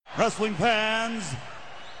Wrestling fans,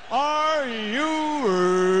 are you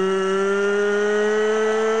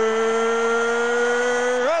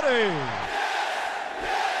ready?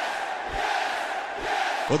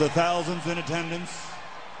 For the thousands in attendance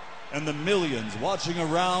and the millions watching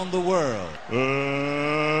around the world,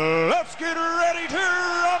 let's get ready to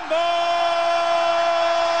rumble!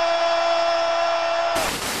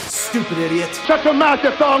 Stupid idiot. Shut your mouth,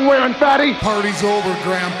 you thong-wearing fatty. Party's over,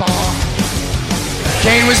 Grandpa.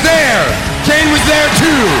 Kane was there. Kane was there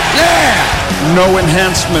too. Yeah. No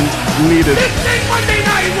enhancement needed. This ain't Monday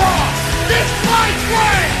Night Raw. This fight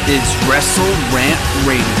way Is Wrestle Rant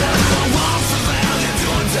Radio.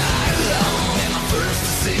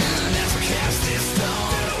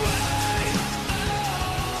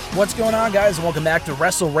 What's going on, guys? Welcome back to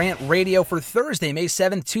Wrestle Rant Radio for Thursday, May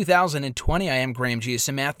 7th, 2020. I am Graham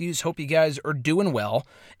G.S. Matthews. Hope you guys are doing well.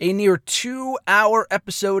 A near 2-hour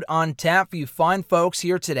episode on tap for you fine folks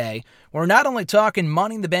here today. We're not only talking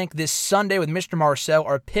Money in the Bank this Sunday with Mr. Marcel,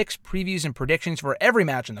 our picks, previews, and predictions for every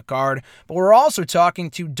match on the card, but we're also talking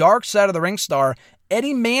to Dark Side of the Ring star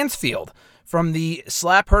Eddie Mansfield. From the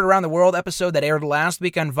Slap Heard Around the World episode that aired last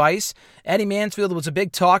week on Vice, Eddie Mansfield was a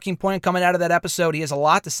big talking point coming out of that episode. He has a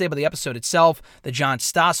lot to say about the episode itself, the John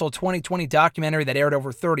Stossel 2020 documentary that aired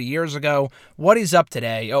over 30 years ago, what he's up to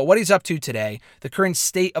today, the current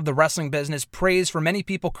state of the wrestling business, praise for many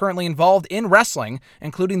people currently involved in wrestling,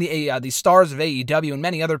 including the stars of AEW and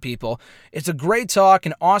many other people. It's a great talk,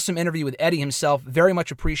 an awesome interview with Eddie himself. Very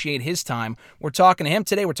much appreciate his time. We're talking to him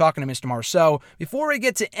today. We're talking to Mr. Marceau. Before we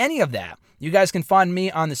get to any of that, you guys can find me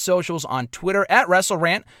on the socials on Twitter at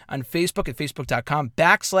WrestleRant, on Facebook at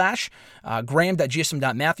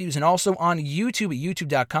facebook.com/Graham.GSM.Matthews, and also on YouTube at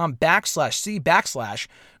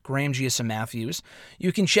youtube.com/C/Graham GSM Matthews.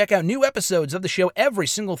 You can check out new episodes of the show every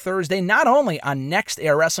single Thursday, not only on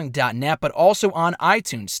nextairwrestling.net, but also on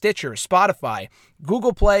iTunes, Stitcher, Spotify,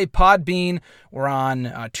 Google Play, Podbean. We're on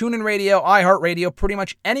TuneIn Radio, iHeartRadio, pretty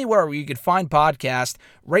much anywhere where you could find podcasts.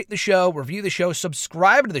 Rate the show, review the show,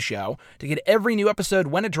 subscribe to the show to get every new episode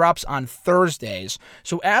when it drops on Thursdays.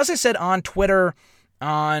 So as I said on Twitter,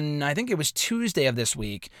 I think it was Tuesday of this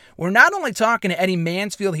week, we're not only talking to Eddie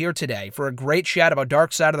Mansfield here today for a great chat about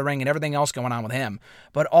Dark Side of the Ring and everything else going on with him,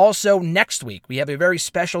 but also next week we have a very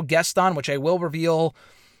special guest on, which I will reveal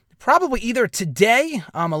probably either today,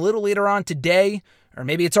 a little later on today, or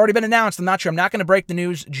maybe it's already been announced. I'm not sure. I'm not going to break the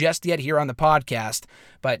news just yet here on the podcast,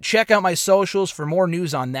 but check out my socials for more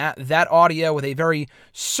news on that audio with a very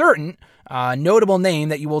certain notable name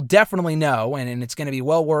that you will definitely know, and it's going to be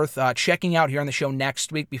well worth checking out here on the show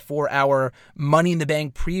next week before our Money in the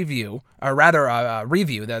Bank preview, or rather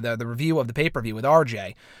review, the review of the pay-per-view with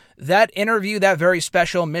RJ. That interview, that very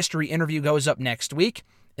special mystery interview, goes up next week,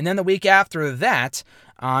 and then the week after that,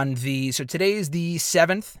 so today's the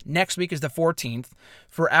 7th, next week is the 14th,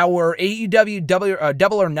 for our AEW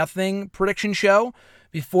Double or Nothing prediction show.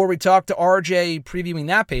 Before we talk to RJ previewing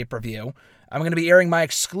that pay-per-view, I'm going to be airing my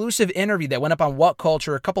exclusive interview that went up on What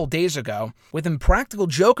Culture a couple days ago with Impractical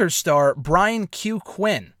Jokers star Brian Q.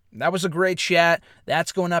 Quinn. That was a great chat.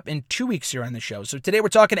 That's going up in 2 weeks here on the show. So today we're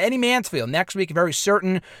talking Eddie Mansfield. Next week, a very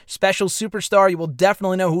certain special superstar. You will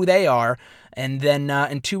definitely know who they are. And then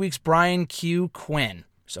in 2 weeks, Brian Q. Quinn.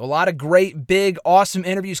 So a lot of great, big, awesome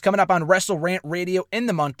interviews coming up on Wrestle Rant Radio in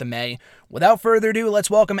the month of May. Without further ado, let's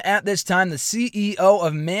welcome at this time the CEO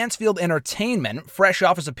of Mansfield Entertainment, fresh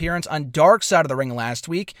off his appearance on Dark Side of the Ring last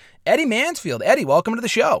week, Eddie Mansfield. Eddie, welcome to the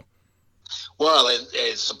show. Well,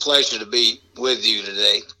 it's a pleasure to be with you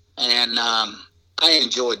today. And I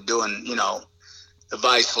enjoyed doing, the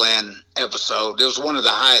Viceland episode. It was one of the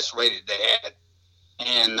highest rated they had.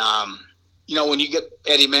 And, when you get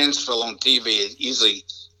Eddie Mansfield on TV, it usually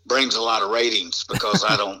brings a lot of ratings because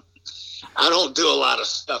I don't do a lot of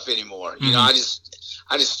stuff anymore. Mm-hmm. I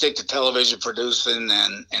just stick to television producing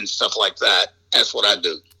and stuff like that. That's what I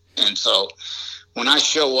do. And so when I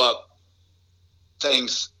show up,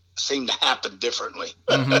 things seem to happen differently.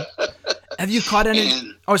 Mm-hmm. Have you caught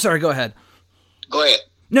any? Sorry, go ahead. Go ahead.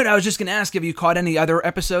 No, I was just going to ask, have you caught any other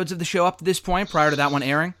episodes of the show up to this point prior to that one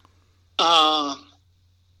airing?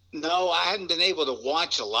 No, I hadn't been able to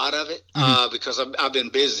watch a lot of it because I've been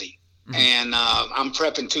busy. Mm-hmm. And I'm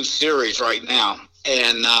prepping 2 series right now.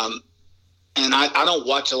 And I don't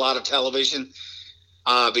watch a lot of television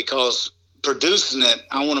because producing it,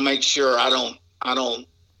 I want to make sure I don't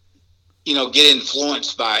get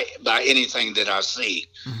influenced by anything that I see.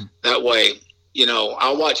 Mm-hmm. That way,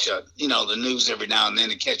 I'll watch the news every now and then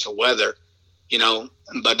to catch the weather,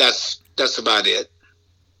 but that's about it.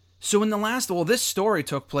 So in this story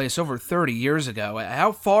took place over 30 years ago.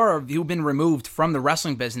 How far have you been removed from the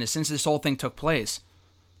wrestling business since this whole thing took place?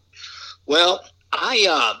 Well,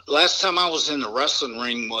 I last time I was in the wrestling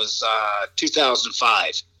ring was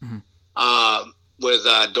 2005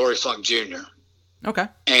 with Dory Funk Jr. Okay.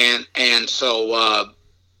 And so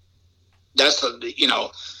that's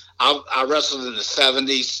I wrestled in the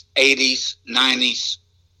 70s, 80s, 90s,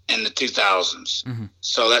 and the 2000s.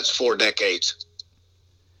 So that's 4 decades.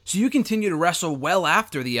 So you continue to wrestle well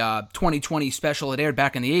after the 2020 special that aired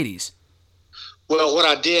back in the 80s. Well, what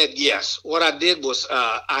I did was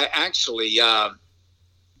I actually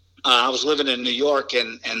I was living in New York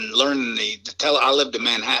and learning I lived in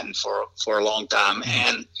Manhattan for a long time,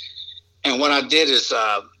 and what I did is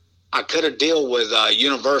I cut a deal with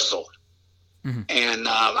Universal, and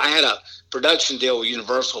I had a production deal with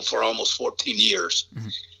Universal for almost 14 years,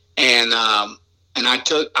 and I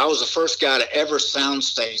was the first guy to ever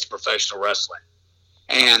soundstage professional wrestling,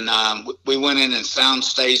 and we went in and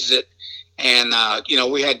soundstaged it, and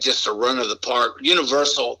we had just a run of the park.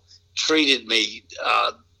 Universal treated me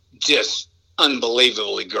just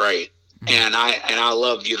unbelievably great, and I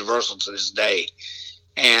love Universal to this day.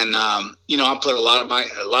 And I put a lot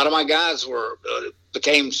of my guys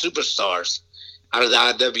became superstars out of the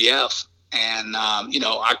IWF, and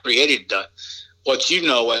I created what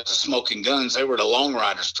as Smoking Guns. They were the Long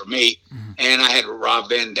Riders for me, and I had Rob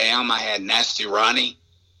Van Dam, I had Nasty Ronnie,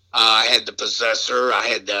 I had the Possessor, I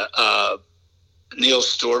had the Neil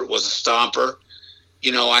Stewart was a Stomper.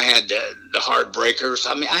 I had the Heartbreakers.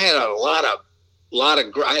 I mean, I had a lot of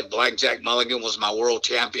I had Blackjack Mulligan was my world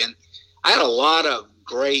champion. I had a lot of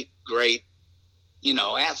great,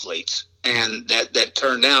 athletes, and that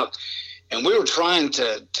turned out. And we were trying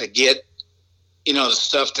to get, the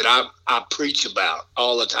stuff that I preach about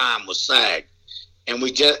all the time with SAG. And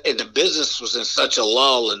and the business was in such a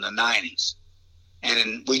lull in the 90s.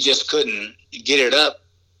 And we just couldn't get it up,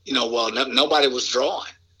 nobody was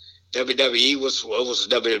drawing. WWE was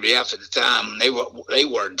WWF at the time. They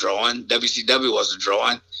weren't drawing. WCW wasn't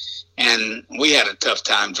drawing, and we had a tough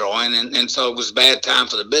time drawing, and so it was a bad time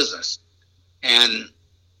for the business. And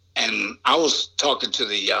I was talking to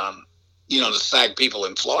the the SAG people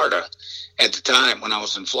in Florida at the time when I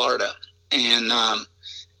was in Florida, and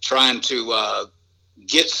trying to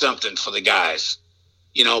get something for the guys,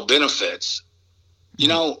 benefits.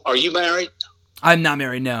 Are you married? I'm not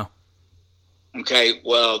married, no. Okay,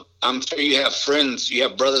 well, I'm sure you have friends. You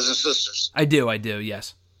have brothers and sisters. I do,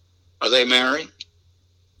 yes. Are they married?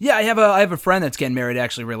 Yeah, I have a friend that's getting married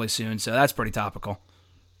actually really soon, so that's pretty topical.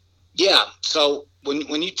 Yeah, so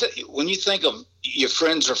when you think of your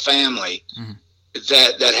friends or family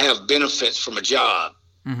that have benefits from a job,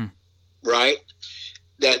 right?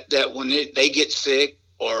 That when they get sick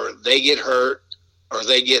or they get hurt or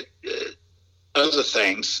they get other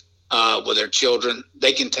things with their children,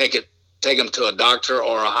 they can take them to a doctor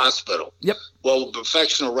or a hospital. Yep. Well, with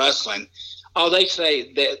professional wrestling, they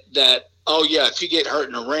say that if you get hurt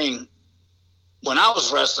in the ring, when I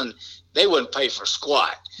was wrestling, they wouldn't pay for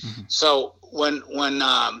squat. So when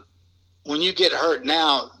you get hurt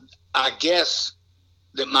now, I guess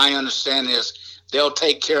that my understanding is they'll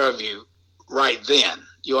take care of you right then.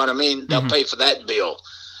 You know what I mean? They'll pay for that bill.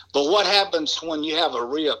 But what happens when you have a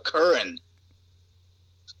reoccurring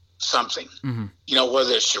something,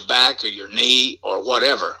 whether it's your back or your knee or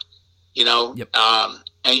whatever,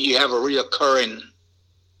 and you have a reoccurring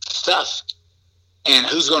stuff, and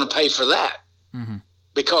who's going to pay for that?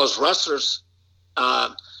 Because wrestlers,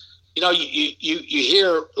 you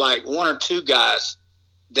hear like one or two guys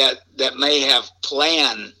that may have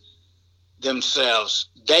planned themselves.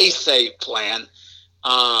 They say plan,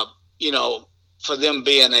 for them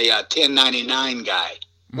being a 1099 guy,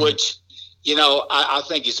 which, I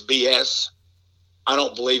think it's BS. I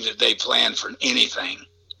don't believe that they plan for anything,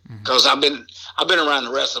 because I've been around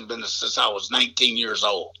the wrestling business since I was 19 years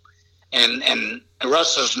old, and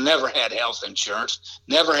wrestlers never had health insurance,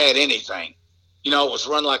 never had anything. It was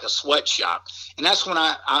run like a sweatshop, and that's when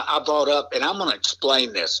I brought up, and I'm going to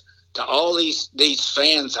explain this to all these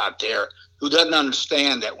fans out there who doesn't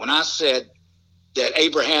understand that when I said that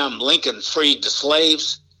Abraham Lincoln freed the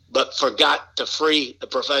slaves but forgot to free the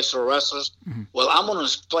professional wrestlers, well, I'm going to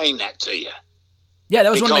explain that to you. Yeah,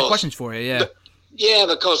 that was one of my questions for you, yeah. Yeah,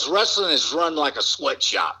 because wrestling is run like a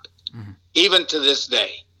sweatshop, even to this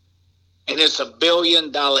day. And it's $1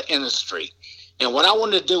 billion industry. And what I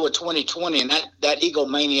wanted to do with 2020, and that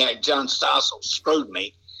egomaniac John Stossel screwed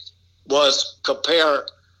me, was compare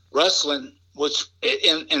wrestling, which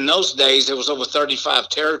in those days it was over 35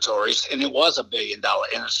 territories, and it was $1 billion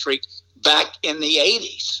industry back in the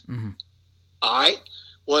 80s. All right?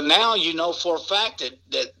 Well, now you know for a fact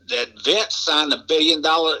that Vince signed $1 billion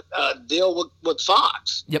deal with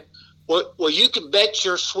Fox. Yep. Well, you can bet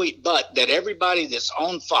your sweet butt that everybody that's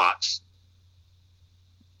on Fox,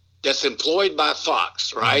 that's employed by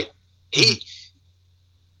Fox, right? He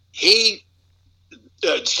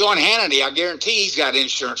Sean Hannity, I guarantee he's got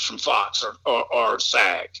insurance from Fox or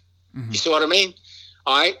SAG. You see what I mean?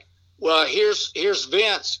 All right. Well, here's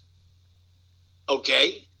Vince.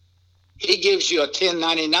 Okay. He gives you a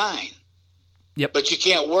 1099. Yep. But you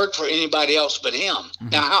can't work for anybody else but him.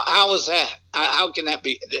 Now, how is that? How can that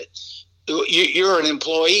be? You're an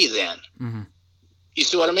employee then. You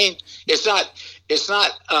see what I mean? It's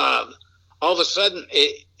not all of a sudden,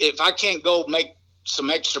 if I can't go make some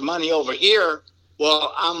extra money over here,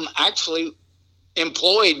 well, I'm actually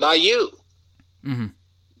employed by you.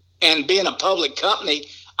 And being a public company,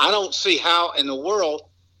 I don't see how in the world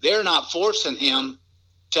they're not forcing him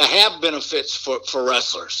to have benefits for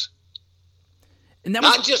wrestlers. And that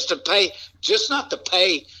not to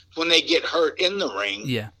pay when they get hurt in the ring.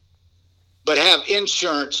 Yeah. But have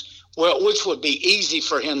insurance, which would be easy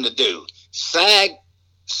for him to do. SAG,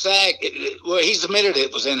 well, he's admitted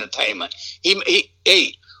it was entertainment.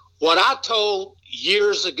 What I told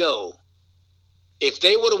years ago, if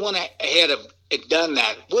they would have went ahead of done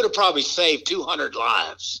that, would have probably saved 200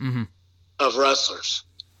 lives of wrestlers,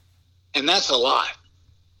 and that's a lot.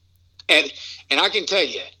 And I can tell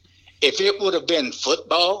you, if it would have been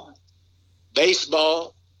football,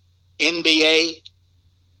 baseball, NBA,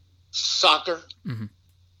 soccer,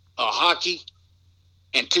 hockey,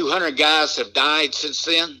 and 200 guys have died since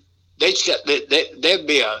then, there'd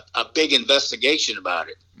be a big investigation about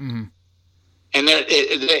it. And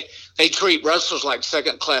they treat wrestlers like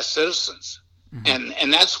second-class citizens.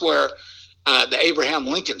 And that's where the Abraham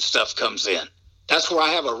Lincoln stuff comes in. That's where I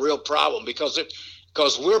have a real problem because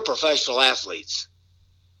we're professional athletes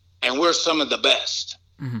and we're some of the best.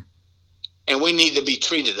 And we need to be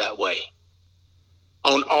treated that way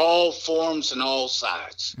on all forms and all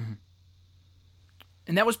sides.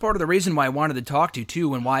 And that was part of the reason why I wanted to talk to you,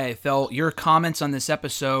 too, and why I felt your comments on this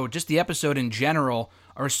episode, just the episode in general,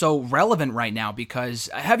 are so relevant right now. Because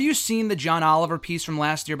have you seen the John Oliver piece from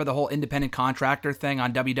last year about the whole independent contractor thing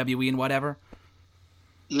on WWE and whatever?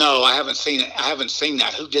 No, I haven't seen it. I haven't seen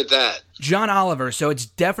that. Who did that? John Oliver. So it's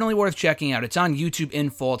definitely worth checking out. It's on YouTube in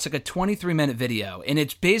full. It's like a 23-minute video, and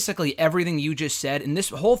it's basically everything you just said. And this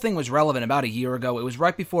whole thing was relevant about a year ago. It was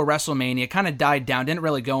right before WrestleMania. It kind of died down, didn't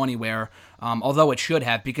really go anywhere, although it should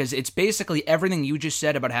have, because it's basically everything you just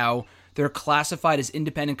said about how they're classified as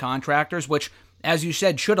independent contractors, which, as you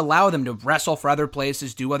said, should allow them to wrestle for other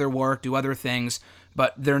places, do other work, do other things,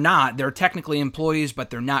 but they're not. They're technically employees, but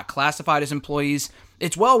they're not classified as employees.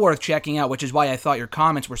 It's well worth checking out, which is why I thought your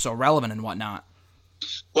comments were so relevant and whatnot.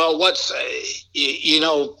 Well, the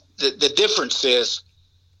difference is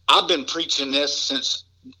I've been preaching this since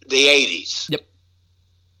the 80s. Yep.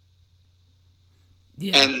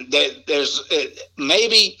 Yeah. And there's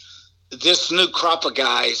maybe this new crop of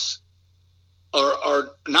guys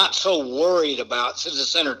are not so worried about, since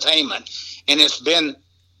it's entertainment, and it's been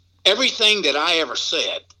everything that I ever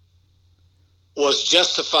said was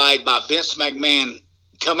justified by Vince McMahon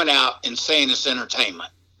coming out and saying it's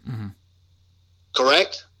entertainment.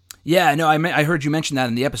 Correct? Yeah, no, I heard you mention that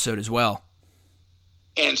in the episode as well.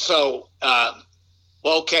 And so,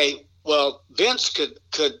 Vince could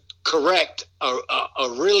correct a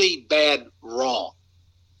really bad wrong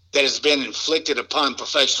that has been inflicted upon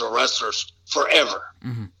professional wrestlers forever.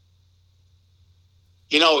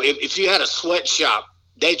 You know, if you had a sweatshop,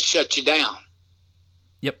 they'd shut you down.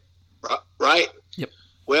 Yep. Right? Yep.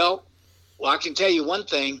 Well, I can tell you one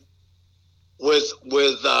thing with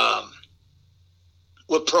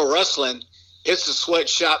pro wrestling, it's a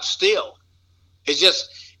sweatshop still. It's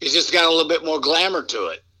just got a little bit more glamour to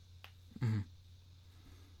it.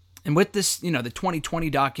 And with this, the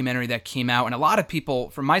 2020 documentary that came out, and a lot of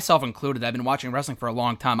people, for myself included, I've been watching wrestling for a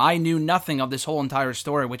long time. I knew nothing of this whole entire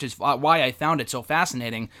story, which is why I found it so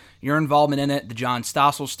fascinating. Your involvement in it, the John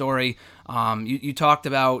Stossel story. You talked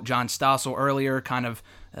about John Stossel earlier, kind of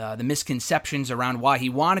the misconceptions around why he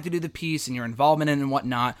wanted to do the piece and your involvement in it and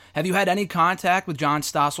whatnot. Have you had any contact with John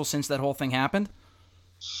Stossel since that whole thing happened?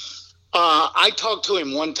 I talked to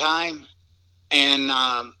him one time, and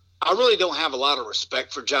I really don't have a lot of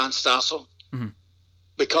respect for John Stossel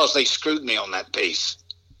because they screwed me on that piece.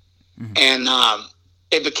 And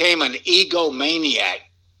it became an egomaniac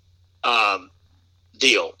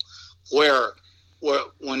deal where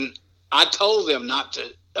when I told them not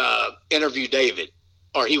to interview David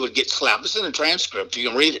or he would get slapped. It's in the transcript. You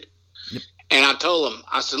can read it. Yep. And I told him,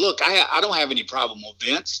 I said, look, I don't have any problem with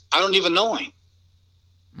Vince. I don't even know him.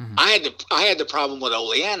 I had the problem with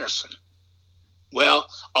Ole Anderson. Well,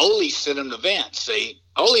 Ole sent him to Vince, see?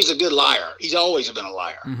 Ole's a good liar. He's always been a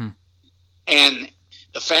liar. Mm-hmm. And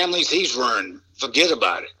the families he's ruined, forget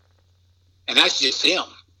about it. And that's just him.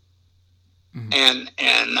 Mm-hmm. And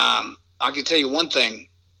I can tell you one thing.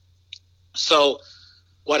 So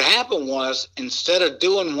what happened was, instead of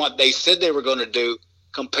doing what they said they were going to do,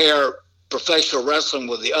 compare professional wrestling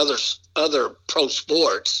with the other pro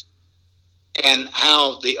sports, and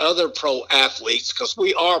how the other pro athletes, because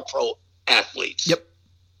we are pro athletes. Yep.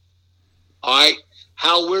 All right.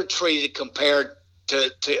 How we're treated compared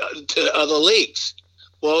to other leagues.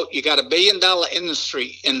 Well, you got $1 billion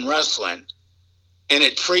industry in wrestling, and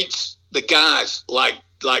it treats the guys like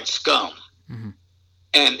scum, mm-hmm.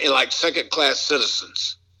 and like second-class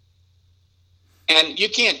citizens. And you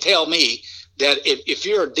can't tell me that if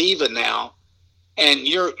you're a diva now, and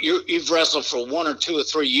you've wrestled for 1 or 2 or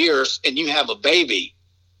 3 years, and you have a baby,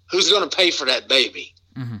 who's going to pay for that baby?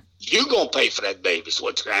 Mm-hmm. You're going to pay for that baby. Is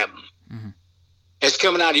what's going to happen. Mm-hmm. It's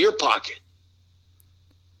coming out of your pocket.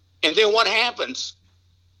 And then what happens?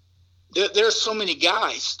 There's so many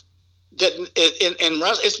guys that in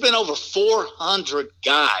wrestling, it's been over 400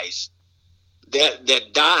 guys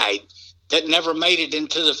that died that never made it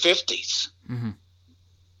into the 50s. Mm-hmm.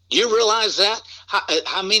 You realize that?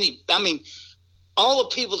 How many? I mean, all the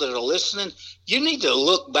people that are listening, you need to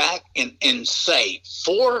look back and say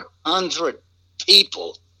 400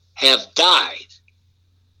 people have died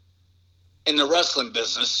in the wrestling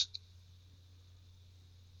business.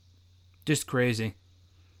 Just crazy.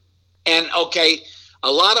 And, okay,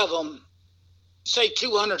 a lot of them, say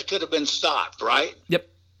 200 could have been stopped, right? Yep.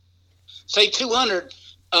 Say 200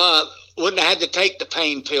 wouldn't have had to take the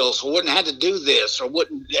pain pills, or wouldn't have had to do this, or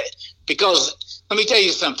wouldn't, because let me tell you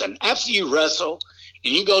something. After you wrestle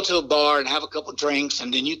and you go to a bar and have a couple drinks,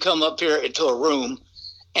 and then you come up here into a room,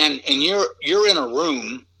 and you're in a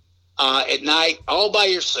room at night all by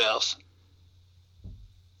yourself,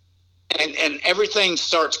 and everything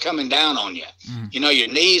starts coming down on you. Mm-hmm. You know, your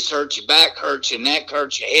knees hurt, your back hurts, your neck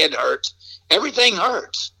hurts, your head hurts. Everything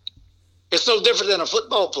hurts. It's no different than a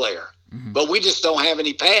football player, mm-hmm. but we just don't have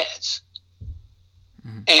any pads.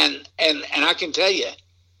 Mm-hmm. And I can tell you,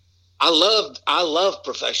 I love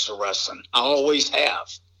professional wrestling. I always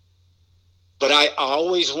have. But I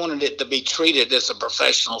always wanted it to be treated as a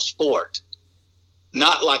professional sport,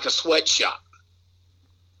 not like a sweatshop.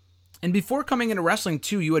 And before coming into wrestling,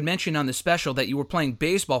 too, you had mentioned on the special that you were playing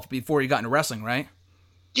baseball before you got into wrestling, right?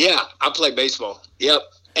 Yeah, I played baseball. Yep.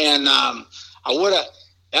 And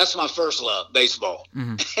that's my first love, baseball.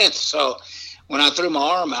 Mm-hmm. And so when I threw my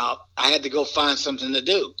arm out, I had to go find something to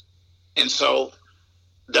do. And so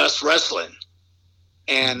thus wrestling.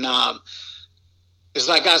 And it's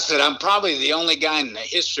like I said, I'm probably the only guy in the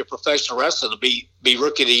history of professional wrestling to be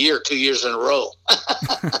Rookie of the Year 2 years in a row.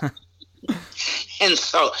 And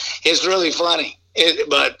so it's really funny,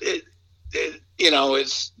 but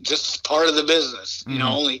it's just part of the business, mm-hmm.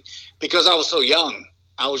 Only because I was so young.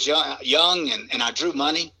 I was young and I drew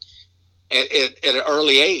money at an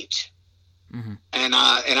early age, mm-hmm. and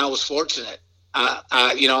I was fortunate.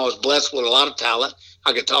 I was blessed with a lot of talent.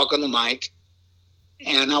 I could talk on the mic,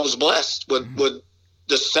 and I was blessed with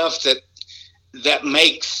the stuff that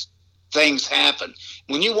makes things happen.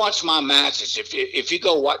 When you watch my matches, if you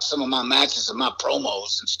go watch some of my matches and my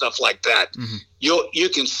promos and stuff like that, mm-hmm. you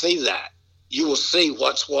can see that. You will see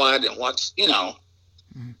what's what and what's, mm-hmm.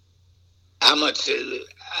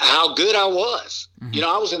 how good I was. Mm-hmm.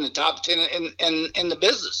 I was in the top 10 in the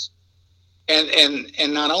business.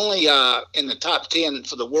 And not only in the top 10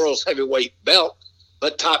 for the world's heavyweight belt,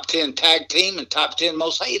 but top 10 tag team and top 10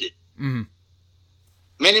 most hated. Mm-hmm.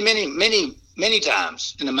 Many, many, many, many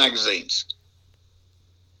times in the magazines.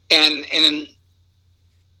 And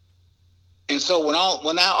so when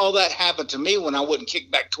all that happened to me, when I wouldn't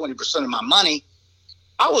kick back 20% of my money,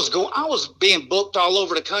 I was being booked all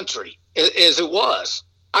over the country as it was.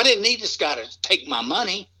 I didn't need this guy to take my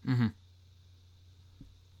money. Mm-hmm.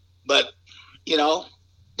 But,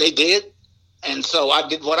 they did. And so I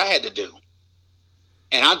did what I had to do.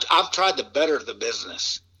 And I've tried to better the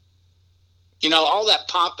business. All that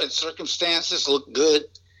pomp and circumstances look good.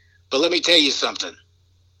 But let me tell you something.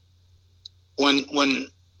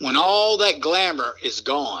 When all that glamour is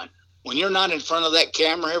gone, when you're not in front of that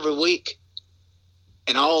camera every week,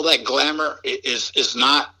 and all that glamour is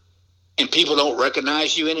not, and people don't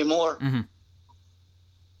recognize you anymore. Mm-hmm.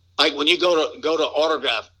 Like when you go to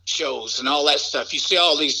autograph shows and all that stuff, you see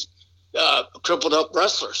all these crippled up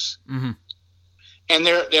wrestlers, mm-hmm. and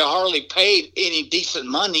they're hardly paid any decent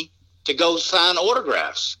money to go sign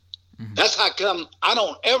autographs. Mm-hmm. That's how come I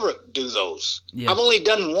don't ever do those. Yeah. I've only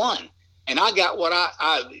done one. And I got what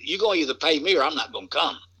you're going to either pay me or I'm not going to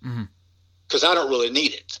come. Mm-hmm. because I don't really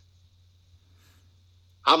need it.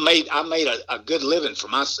 I made a good living for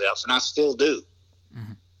myself, and I still do.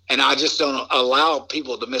 Mm-hmm. And I just don't allow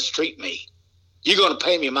people to mistreat me. You're going to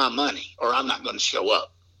pay me my money, or I'm not going to show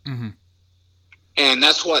up. Mm-hmm. And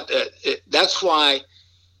that's that's why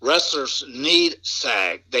wrestlers need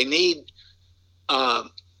SAG. They need,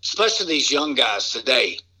 especially these young guys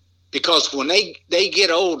today, because when they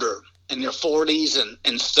get older in their 40s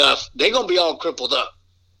and stuff, they're going to be all crippled up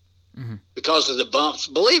because of the bumps.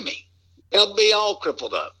 Believe me, they'll be all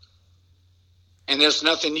crippled up. And there's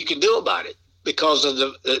nothing you can do about it because of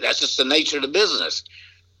that's just the nature of the business.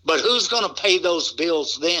 But who's going to pay those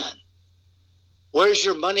bills then? Where's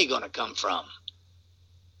your money going to come from?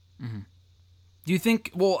 Mm-hmm. Do you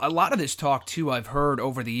think, well, a lot of this talk, too, I've heard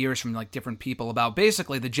over the years from, like, different people about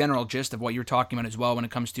basically the general gist of what you're talking about as well when it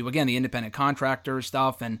comes to, again, the independent contractor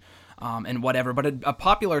stuff and whatever. But a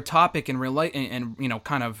popular topic and you know,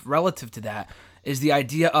 kind of relative to that is the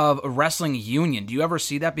idea of a wrestling union. Do you ever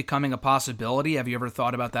see that becoming a possibility? Have you ever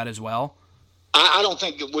thought about that as well? I don't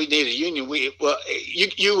think that we need a union.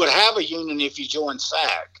 You would have a union if you joined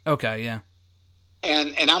SAG. Okay, yeah.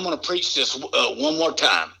 And I'm going to preach this one more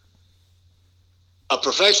time. A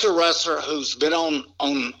professional wrestler who's been on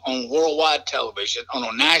worldwide television, on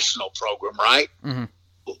a national program, right? Mm-hmm.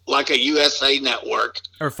 Like a USA Network.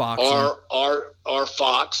 Or Fox. Or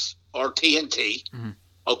Fox or TNT. Mm-hmm.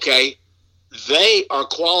 Okay? They are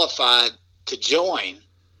qualified to join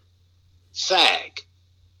SAG.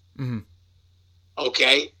 Mm-hmm.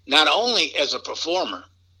 Okay? Not only as a performer,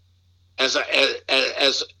 as a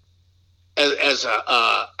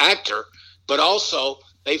actor, but also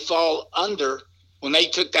they fall under when they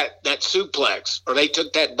took that suplex or they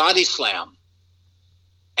took that body slam,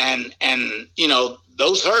 and you know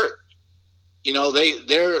those hurt. You know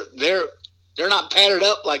they're not padded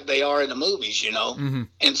up like they are in the movies. You know, mm-hmm.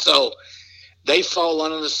 And so they fall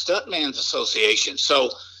under the Stuntman's Association.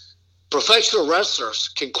 So professional wrestlers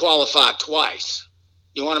can qualify twice.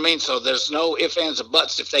 You know what I mean? So there's no ifs, ands, or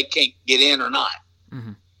buts if they can't get in or not.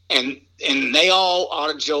 Mm-hmm. And they all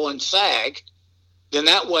ought to join SAG. Then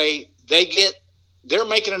that way they're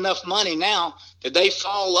making enough money now that they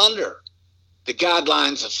fall under the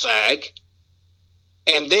guidelines of SAG.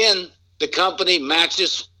 And then the company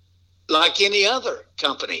matches like any other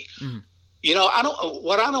company. Mm-hmm. You know,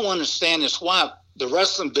 what I don't understand is why the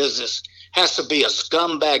wrestling business has to be a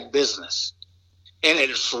scumbag business. And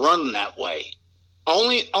it's run that way.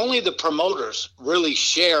 Only the promoters really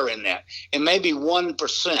share in that. And maybe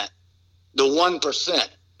 1%, the 1%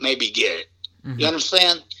 maybe get it. Mm-hmm. You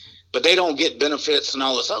understand? But they don't get benefits and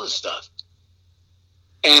all this other stuff.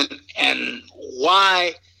 And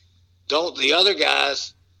why don't the other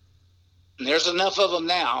guys, and there's enough of them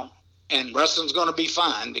now, and wrestling's going to be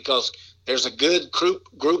fine because there's a good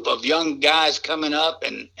group of young guys coming up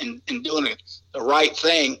and doing the right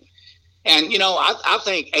thing. And, you know, I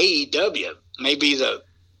think AEW may be the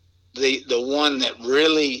one that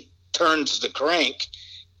really turns the crank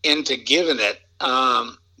into giving it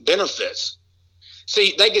benefits.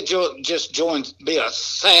 See, they could just join, be a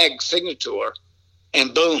SAG signature,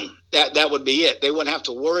 and boom, that would be it. They wouldn't have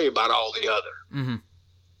to worry about all the other. Mm-hmm.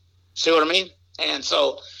 See what I mean? And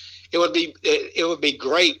so it would be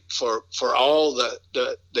great for all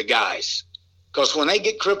the guys, because when they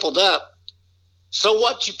get crippled up, so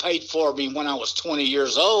what? You paid for me when I was 20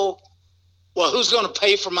 years old. Well, who's going to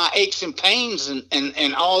pay for my aches and pains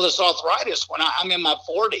and all this arthritis when I'm in my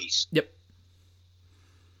 40s? Yep.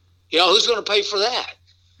 You know, who's going to pay for that?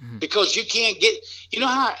 Mm-hmm. Because you can't get, you know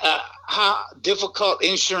how difficult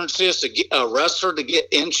insurance is to get a wrestler to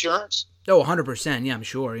get insurance? Oh, 100%. Yeah, I'm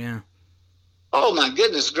sure. Yeah. Oh, my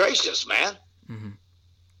goodness gracious, man. Mm-hmm.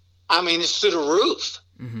 I mean, it's through the roof.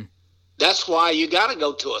 Mm-hmm. That's why you got to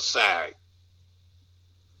go to a SAG.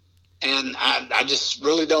 And I just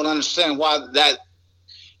really don't understand why that,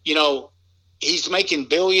 you know, he's making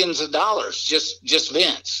billions of dollars, just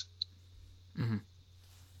Vince. Mm-hmm.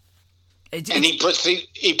 And he puts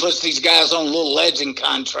these guys on little legend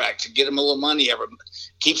contracts to get them a little money,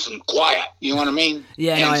 keeps them quiet. You know what I mean?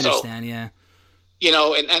 Yeah, no, I understand. Yeah. You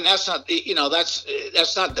know, and that's not, you know, that's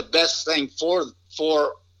not the best thing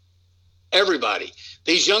for everybody.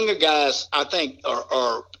 These younger guys, I think,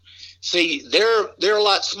 are see, they're a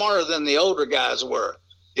lot smarter than the older guys were.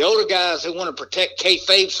 The older guys, they want to protect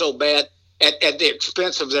kayfabe so bad at the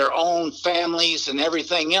expense of their own families and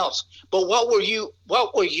everything else. But what were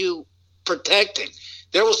you protecting?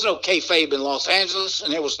 There was no kayfabe in Los Angeles,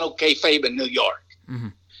 and there was no kayfabe in New York. Mm-hmm.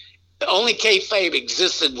 The only kayfabe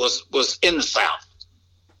existed was in the South.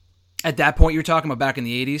 At that point, you're talking about back in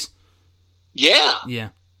the 80s? Yeah. Yeah.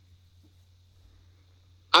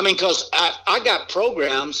 I mean, because I got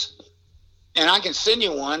programs, and I can send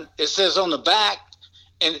you one. It says on the back,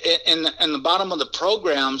 in the bottom of the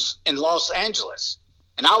programs in Los Angeles,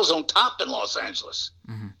 and I was on top in Los Angeles,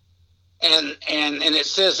 and it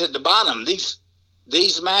says at the bottom,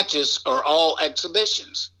 these matches are all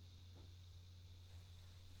exhibitions.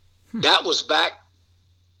 That was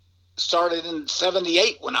started in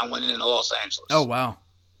 '78 when I went into Los Angeles. Oh wow!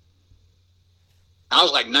 I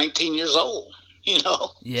was like 19 years old.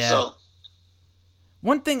 Yeah. So,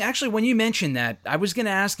 one thing, actually, when you mentioned that, I was going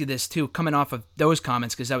to ask you this, too, coming off of those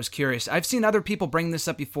comments, because I was curious. I've seen other people bring this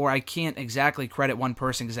up before. I can't exactly credit one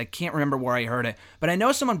person, because I can't remember where I heard it. But I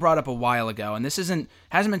know someone brought up a while ago, and this hasn't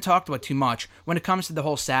been talked about too much, when it comes to the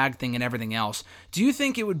whole SAG thing and everything else. Do you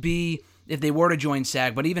think it would be, if they were to join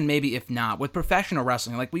SAG, but even maybe if not, with professional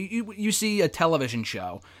wrestling, like you see a television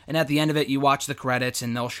show, and at the end of it, you watch the credits,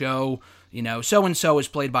 and they'll show, so-and-so is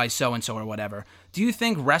played by so-and-so or whatever. Do you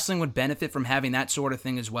think wrestling would benefit from having that sort of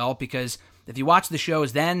thing as well? Because if you watch the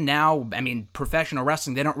shows now, I mean, professional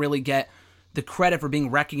wrestling, they don't really get the credit for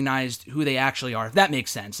being recognized who they actually are, if that makes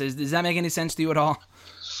sense. Does that make any sense to you at all?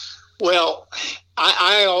 Well,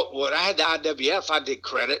 when I had the IWF, I did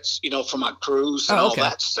credits, for my crews and all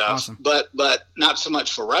that stuff. Awesome. But not so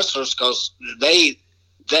much for wrestlers, because they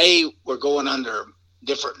were going under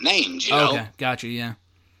different names, Okay, gotcha, yeah.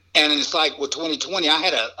 And it's like with 2020, I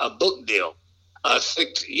had a book deal,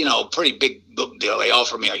 pretty big book deal. They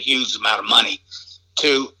offered me a huge amount of money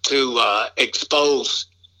to expose,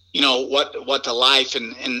 what the life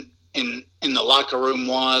in the locker room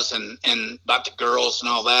was and about the girls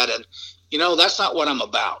and all that. And, that's not what I'm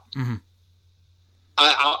about. Mm-hmm.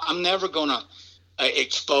 I'm never going to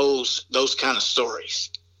expose those kind of stories,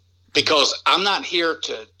 because I'm not here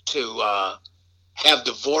to have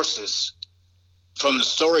divorces from the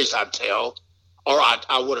stories I tell, or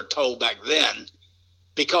I would have told back then,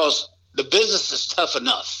 because the business is tough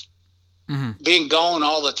enough. Mm-hmm. Being gone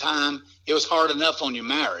all the time, it was hard enough on your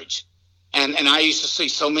marriage. And I used to see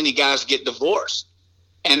so many guys get divorced,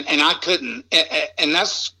 and I couldn't, and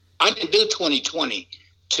I didn't do 2020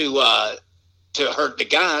 to hurt the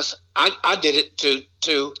guys. I did it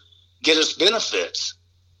to get us benefits.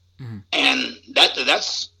 Mm-hmm. And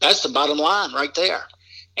that's the bottom line right there.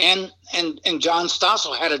 And John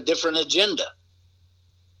Stossel had a different agenda.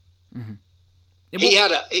 Mm-hmm.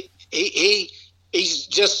 He's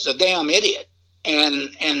just a damn idiot,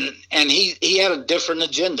 and he had a different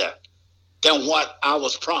agenda than what I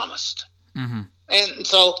was promised. Mm-hmm. And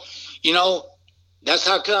so, that's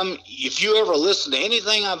how come, if you ever listen to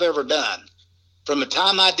anything I've ever done, from the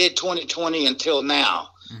time I did 2020 until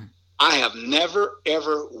now, mm-hmm. I have never,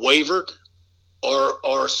 ever wavered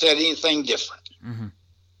or said anything different. Mm-hmm.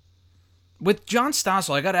 With John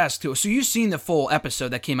Stossel, I got to ask too. So you've seen the full episode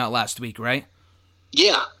that came out last week, right?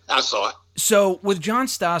 Yeah, I saw it. So with John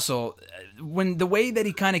Stossel, when the way that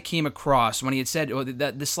he kind of came across, when he had said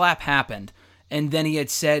that the slap happened, and then he had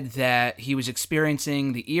said that he was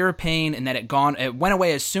experiencing the ear pain and that it went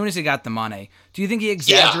away as soon as he got the money. Do you think he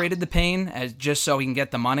exaggerated the pain as just so he can get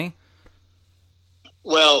the money?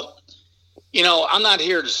 Well, I'm not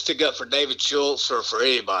here to stick up for David Schultz or for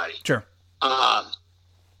anybody. Sure.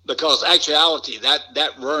 Because actuality,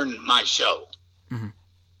 that ruined my show. Mm-hmm.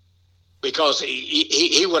 Because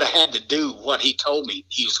he would have had to do what he told me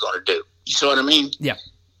he was going to do. You see what I mean? Yeah.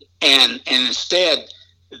 And instead,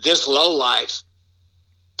 this lowlife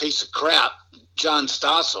piece of crap, John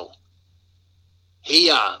Stossel, he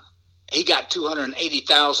got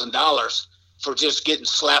 $280,000 for just getting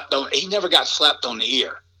slapped on. He never got slapped on the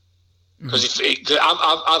ear. Because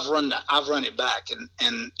I've run it back, and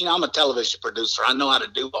I'm a television producer. I know how to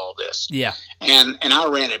do all this. Yeah. And I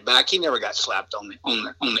ran it back. He never got slapped on the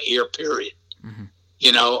ear. Period. Mm-hmm.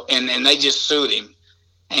 And they just sued him,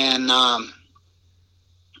 and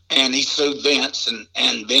he sued Vince,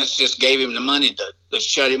 and Vince just gave him the money to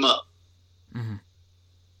shut him up. Mm-hmm.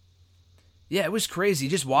 Yeah, it was crazy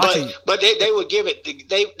just watching. But they would give it.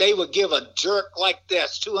 They would give a jerk like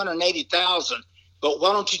this $280,000. But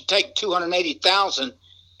why don't you take $280,000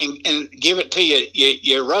 and give it to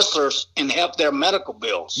your wrestlers and help their medical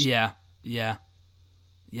bills? Yeah. It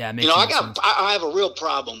makes sense. I have a real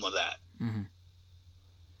problem with that. Mm-hmm.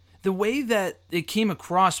 The way that it came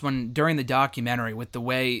across during the documentary, with the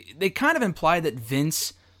way they kind of implied that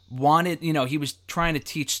Vince wanted, he was trying to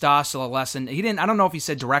teach Stossel a lesson. He didn't. I don't know if he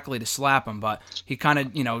said directly to slap him, but he kind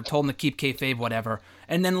of, told him to keep kayfabe, whatever.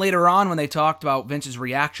 And then later on, when they talked about Vince's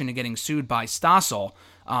reaction to getting sued by Stossel,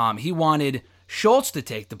 he wanted Schultz to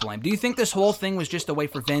take the blame. Do you think this whole thing was just a way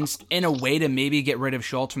for Vince, in a way, to maybe get rid of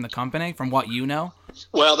Schultz from the company, from what you know?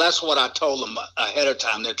 Well, that's what I told them ahead of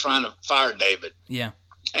time. They're trying to fire David. Yeah.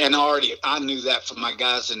 And I knew that from my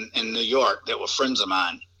guys in New York that were friends of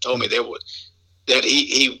mine. Told me that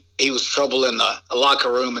he was trouble in the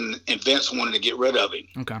locker room, and Vince wanted to get rid of him.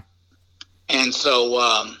 Okay. And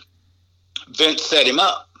so Vince set him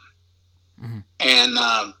up. Mm-hmm. And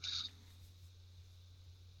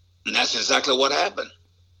that's exactly what happened.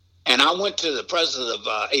 And I went to the president of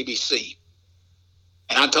ABC,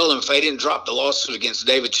 and I told him if they didn't drop the lawsuit against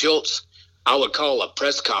David Schultz, I would call a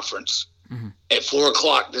press conference at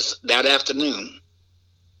 4:00 that afternoon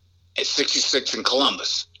at 66 in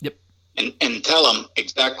Columbus. Yep. And tell them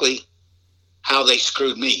exactly how they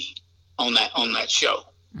screwed me on that show.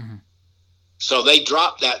 Mm-hmm. So they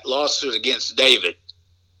dropped that lawsuit against David,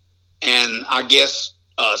 and I guess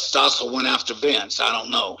Stossel went after Vince. I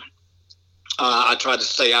don't know. I tried to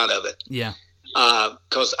stay out of it. Yeah.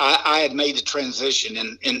 Because I had made the transition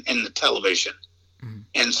in the television. Mm-hmm.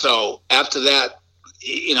 And so after that,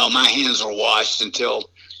 my hands were washed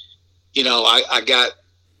until, I got,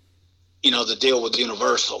 the deal with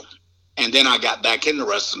Universal. And then I got back in the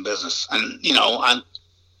wrestling business. And,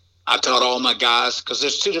 I taught all my guys, because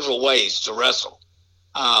there's two different ways to wrestle.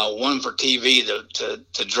 One for TV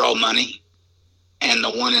to draw money, and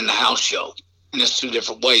the one in the house show. And there's two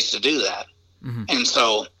different ways to do that. Mm-hmm. And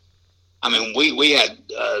so, we had,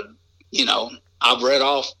 I've read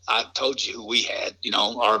off, I told you who we had,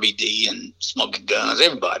 RVD and Smoking Guns,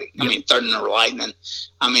 everybody. Yep. Thunder and Lightning.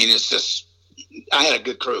 It's just, I had a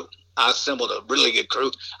good crew. I assembled a really good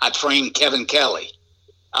crew. I trained Kevin Kelly.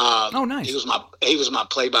 Oh, nice. He was my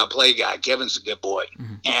play-by-play guy. Kevin's a good boy.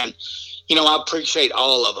 Mm-hmm. And, I appreciate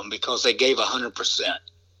all of them because they gave 100%.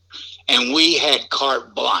 And we had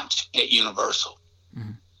carte blanche at Universal.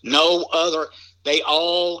 Mm-hmm. No other, they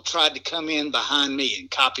all tried to come in behind me and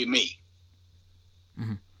copy me.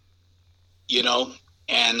 Mm-hmm.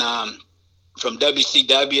 And from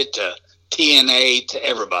WCW to TNA to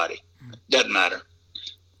everybody. Mm-hmm. Doesn't matter.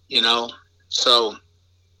 So.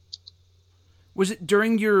 Was it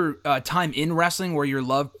during your time in wrestling where your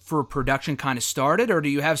love for production kind of started, or do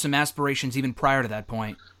you have some aspirations even prior to that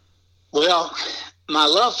point? Well, my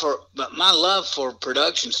love for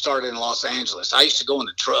production started in Los Angeles. I used to go in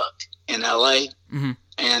the truck in LA, mm-hmm.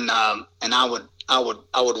 and I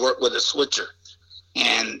would work with a switcher,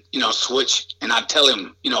 and switch, and I'd tell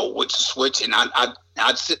him which to switch, and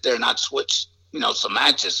I'd sit there and I'd switch some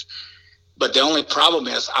matches. But the only problem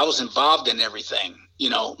is I was involved in everything,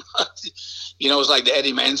 it was like the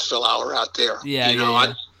Eddie Mansfield hour out there.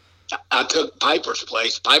 Yeah, I took Piper's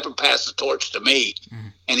place. Piper passed the torch to me, mm-hmm.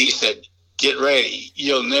 and he said, "Get ready.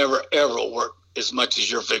 You'll never, ever work as much as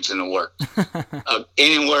you're fixing to work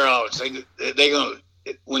anywhere else. They gonna,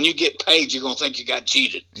 when you get paid, you're going to think you got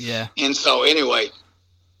cheated." Yeah. And so anyway,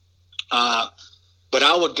 but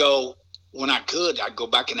I would go, when I could, I'd go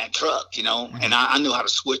back in that truck, mm-hmm. and I knew how to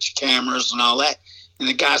switch cameras and all that. And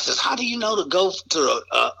the guy says, "How do you know to go to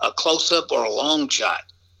a close-up or a long shot?"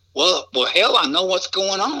 Well, hell, I know what's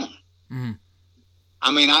going on. Mm-hmm.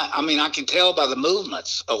 I can tell by the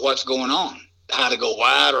movements of what's going on, how to go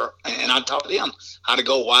wide, and I taught them how to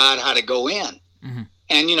go wide, how to go in. Mm-hmm.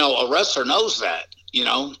 And, a wrestler knows that,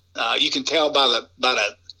 you can tell by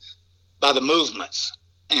the movements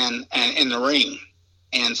and in the ring.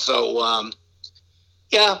 And so, I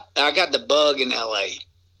got the bug in LA.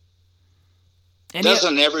 And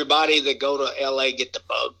doesn't everybody that go to LA get the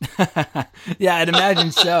bug? Yeah, I'd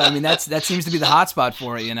imagine so. That seems to be the hot spot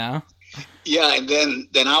for it, Yeah, and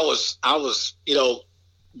then I was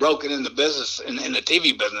broken in the business in the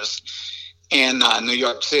TV business in New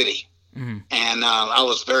York City, mm-hmm. and I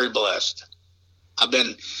was very blessed. I've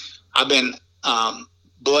been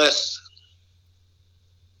blessed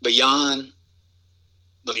beyond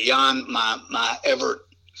my ever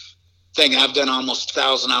thing. I've done almost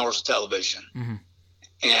 1,000 hours of television, mm-hmm.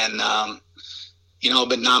 and I've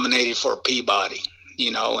been nominated for a Peabody,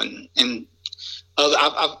 and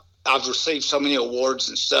I've received so many awards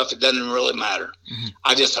and stuff. It doesn't really matter. Mm-hmm.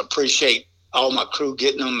 I just appreciate all my crew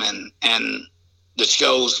getting them and the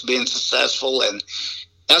shows being successful, and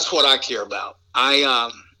that's what I care about.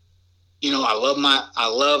 I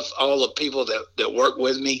love all the people that work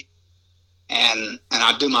with me, and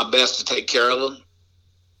I do my best to take care of them,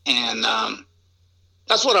 and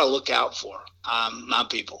that's what I look out for, my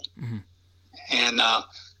people, mm-hmm. and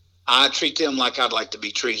I treat them like I'd like to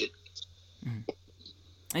be treated. Mm-hmm.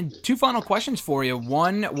 And two final questions for you.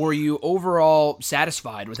 One, were you overall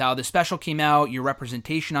satisfied with how the special came out, your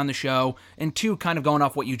representation on the show? And two, kind of going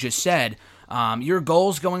off what you just said, your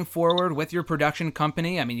goals going forward with your production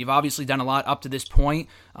company. You've obviously done a lot up to this point.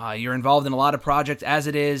 You're involved in a lot of projects as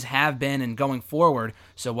it is, have been, and going forward.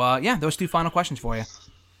 So, those two final questions for you.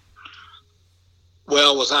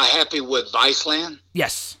 Well, was I happy with Viceland?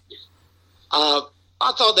 Yes. I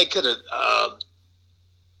thought they could have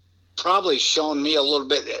probably shown me a little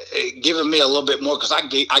bit, given me a little bit more, because I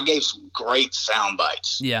gave some great sound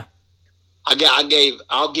bites. Yeah.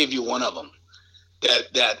 I'll give you one of them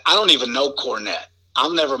that I don't even know Cornette.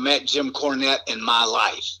 I've never met Jim Cornette in my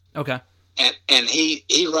life. Okay. And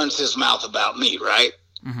he runs his mouth about me, right?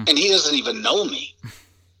 Mm-hmm. And he doesn't even know me.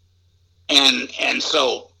 And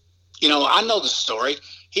so, you know, I know the story.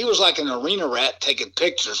 He was like an arena rat taking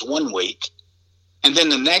pictures one week, and then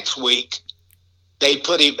the next week they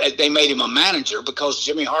made him a manager because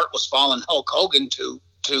Jimmy Hart was following Hulk Hogan to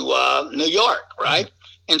New York, right?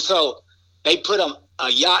 Mm-hmm. And so they put a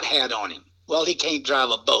yacht hat on him. Well, he can't drive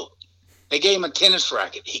a boat. They gave him a tennis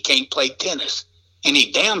racket. He can't play tennis, and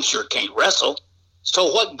he damn sure can't wrestle.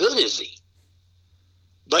 So what good is he?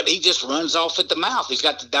 But he just runs off at the mouth. He's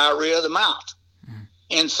got the diarrhea of the mouth. Mm.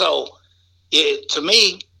 And so, to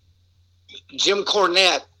me, Jim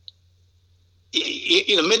Cornette,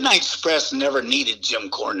 Midnight Express never needed Jim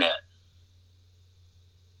Cornette.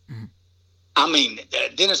 Mm. I mean,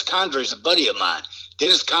 Dennis Condrey is a buddy of mine.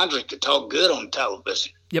 Dennis Condrey could talk good on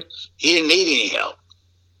television. Yep. He didn't need any help.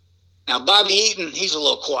 Now, Bobby Eaton, he's a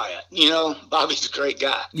little quiet. You know, Bobby's a great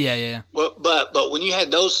guy. Yeah. But when you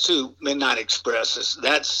had those two Midnight Expresses,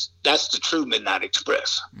 that's the true Midnight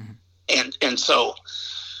Express. Mm-hmm. And so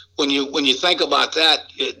when you think about that,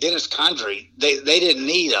 Dennis Condrey, they didn't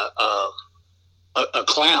need a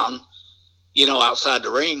clown, you know, outside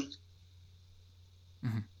the ring.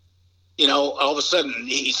 Mm-hmm. You know, all of a sudden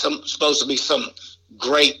he's supposed to be some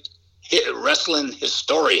great wrestling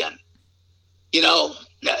historian. You know,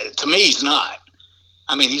 to me, he's not.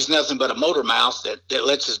 I mean, he's nothing but a motor mouth that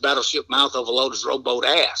lets his battleship mouth overload his rowboat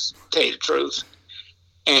ass, to tell you the truth.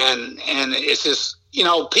 And it's just, you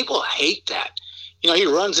know, people hate that. You know, he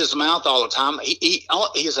runs his mouth all the time.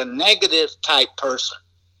 He's a negative type person.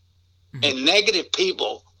 Mm-hmm. And negative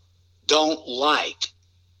people don't like.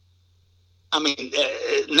 I mean,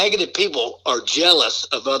 negative people are jealous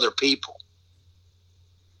of other people.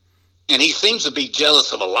 And he seems to be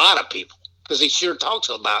jealous of a lot of people, because he sure talks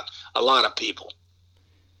about a lot of people.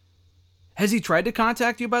 Has he tried to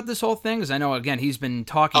contact you about this whole thing? Because I know, again, he's been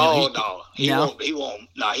talking. Oh, no. He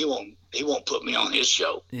won't put me on his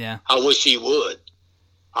show. Yeah. I wish he would.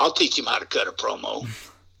 I'll teach him how to cut a promo.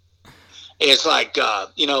 It's like,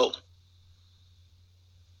 you know,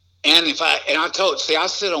 and I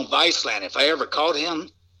sit on Viceland. If I ever caught him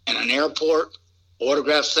in an airport,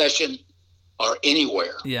 autograph session, or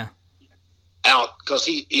anywhere. Yeah. Out, because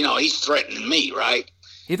he's threatening me, right?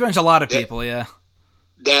 He threatens a lot of people, yeah.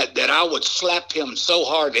 That I would slap him so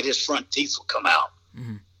hard that his front teeth will come out.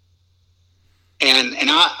 Mm-hmm. And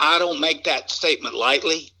I don't make that statement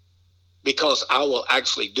lightly, because I will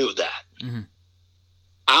actually do that. Mm-hmm.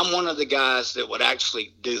 I'm one of the guys that would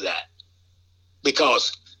actually do that,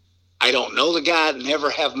 because I don't know the guy,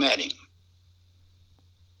 never have met him.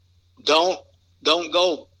 Don't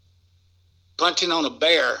go punching on a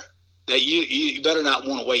bear that you better not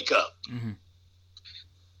want to wake up. Mm-hmm.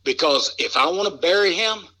 Because if I want to bury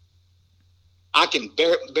him, I can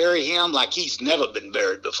bury him like he's never been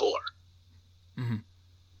buried before. Mm-hmm.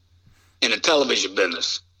 In the television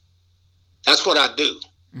business. That's what I do.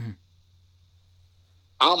 Mm-hmm.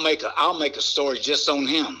 I'll make a story just on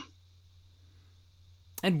him.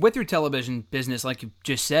 And with your television business, like you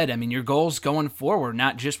just said, I mean, your goals going forward,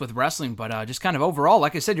 not just with wrestling, but just kind of overall,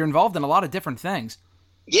 like I said, you're involved in a lot of different things.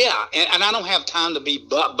 Yeah, and I don't have time to be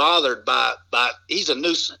bothered by he's a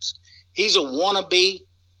nuisance. He's a wannabe,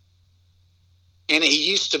 and he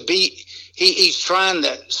used to be, he's trying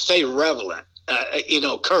to stay relevant,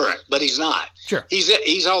 current, but he's not. Sure.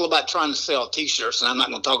 He's all about trying to sell T-shirts, and I'm not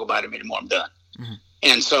going to talk about him anymore. I'm done. Mm-hmm.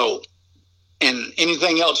 And so, and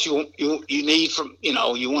anything else you need from,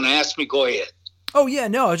 you want to ask me, go ahead. Oh, yeah,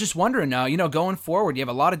 no, I was just wondering, going forward, you have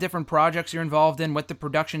a lot of different projects you're involved in with the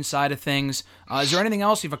production side of things. Is there anything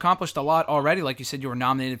else? You've accomplished a lot already. Like you said, you were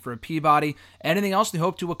nominated for a Peabody. Anything else you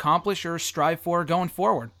hope to accomplish or strive for going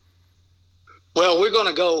forward? Well, we're going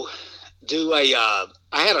to go do I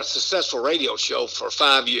had a successful radio show for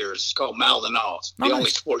 5 years. It's called Mouth and Oz, the only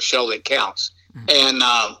sports show that counts. Mm-hmm.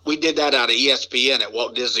 And we did that out of ESPN at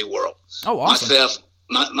Walt Disney World. Oh, awesome.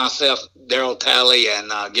 Myself, Daryl Talley,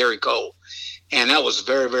 and Gary Cole. And that was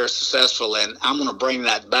very, very successful. And I'm going to bring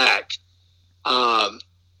that back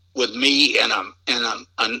with me and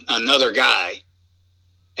another guy.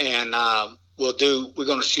 And we're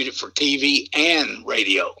going to shoot it for TV and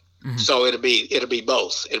radio. Mm-hmm. So it'll be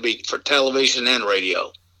both. It'll be for television and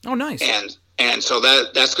radio. Oh, nice. And so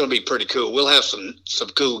that's going to be pretty cool. We'll have some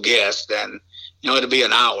cool guests, and it'll be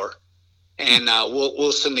an hour. and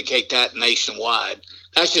we'll syndicate that nationwide.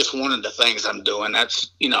 That's just one of the things I'm doing.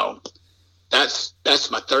 That's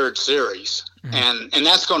that's my third series, and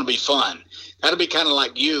that's going to be fun. That'll be kind of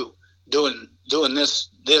like you doing this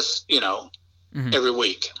every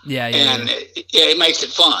week. Yeah. And it makes it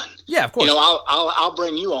fun. Yeah, of course. I'll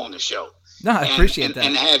bring you on the show. No, I appreciate that.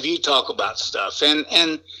 And have you talk about stuff.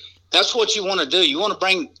 And that's what you want to do. You want to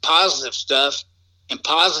bring positive stuff and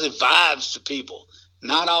positive vibes to people,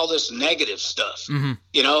 not all this negative stuff.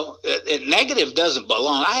 Mm-hmm. Negative doesn't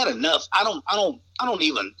belong. I had enough. I don't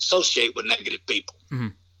even associate with negative people. Mm-hmm.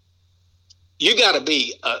 You got to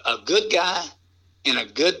be a good guy and a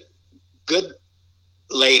good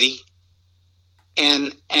lady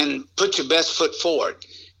and put your best foot forward.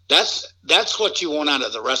 That's what you want out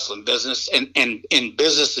of the wrestling business and in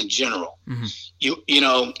business in general. Mm-hmm.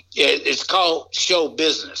 It's called show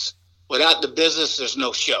business. Without the business, there's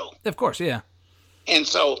no show. Of course, yeah. And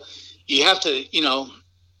so you have to,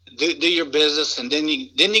 do your business, and then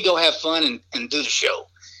you go have fun and do the show.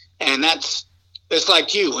 And it's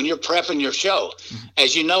like you when you're prepping your show. Mm-hmm.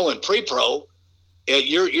 As you know, in pre-pro,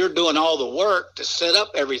 you're doing all the work to set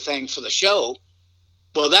up everything for the show.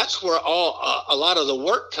 Well, that's where a lot of the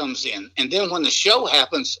work comes in. And then when the show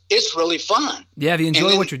happens, it's really fun. Yeah, if you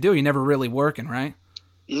enjoy what you do, you're never really working, right?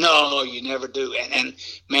 No, you never do. And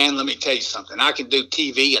man, let me tell you something. I can do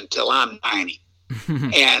TV until I'm 90.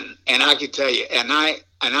 and I can tell you, and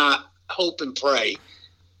I hope and pray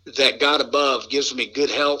that God above gives me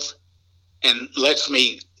good health and lets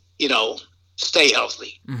me, stay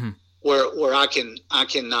healthy, mm-hmm. where I can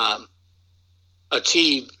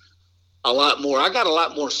achieve a lot more. I got a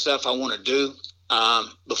lot more stuff I want to do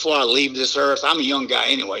before I leave this earth. I'm a young guy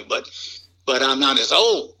anyway, but I'm not as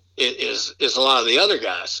old as a lot of the other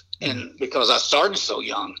guys, and because I started so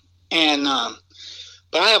young. And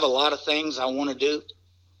but I have a lot of things I want to do,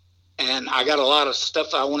 and I got a lot of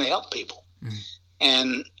stuff I want to help people,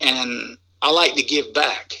 and I like to give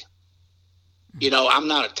back. I'm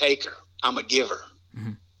not a taker. I'm a giver,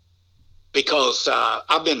 because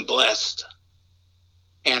I've been blessed.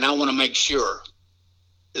 And I want to make sure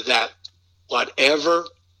that whatever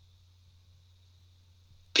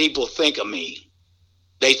people think of me,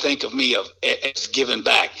 they think of me as giving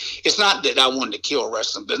back. It's not that I wanted to kill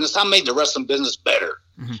wrestling business. I made the wrestling business better.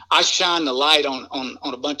 Mm-hmm. I shined the light on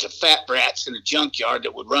a bunch of fat brats in a junkyard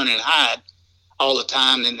that would run and hide all the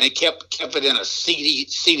time, and they kept it in a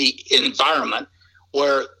seedy environment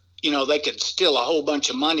where they could steal a whole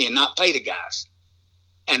bunch of money and not pay the guys.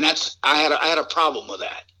 And I had a problem with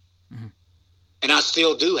that, mm-hmm. and I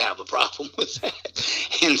still do have a problem with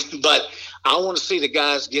that. But I want to see the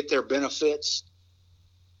guys get their benefits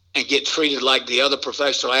and get treated like the other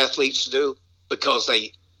professional athletes do, because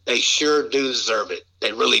they sure do deserve it.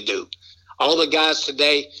 They really do. All the guys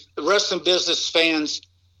today, the wrestling business fans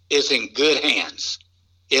is in good hands.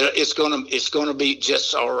 It's gonna be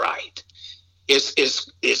just all right. It's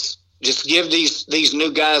just give these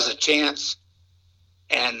new guys a chance.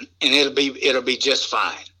 And it'll be just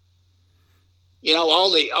fine.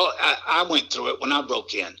 I went through it when I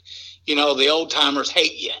broke in. The old timers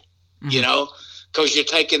hate you, mm-hmm. Because you're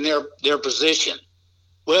taking their position.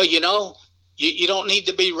 Well, you don't need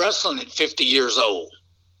to be wrestling at 50 years old.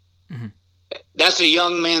 Mm-hmm. That's a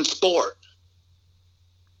young man's sport.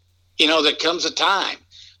 There comes a time.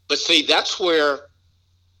 But see, that's where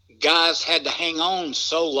guys had to hang on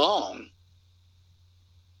so long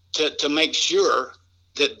to make sure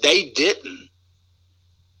that they didn't,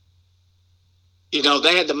 they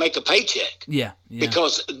had to make a paycheck. Yeah.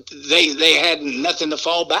 Because they had nothing to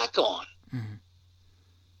fall back on. Mm-hmm.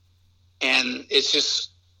 And it's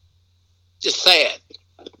just sad.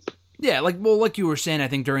 Yeah, like you were saying, I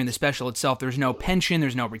think during the special itself, there's no pension,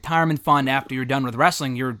 there's no retirement fund. After you're done with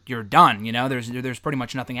wrestling, you're done. There's pretty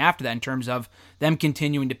much nothing after that in terms of them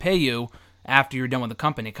continuing to pay you after you're done with the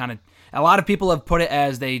company. Kind of. A lot of people have put it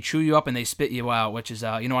as they chew you up and they spit you out, which is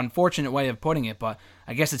an unfortunate way of putting it, but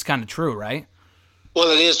I guess it's kind of true, right? Well,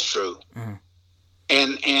 it is true. Mm-hmm.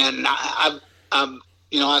 And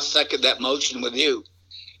I second that motion with you.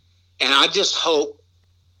 And I just hope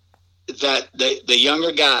that the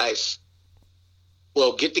younger guys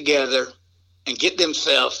will get together and get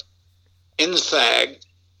themselves in the SAG,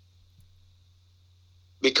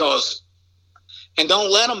 and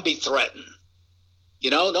don't let them be threatened.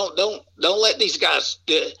 Don't let these guys.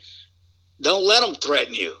 Don't let them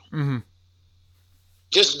threaten you. Mm-hmm.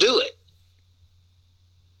 Just do it,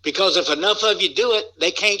 because if enough of you do it, they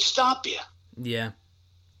can't stop you. Yeah.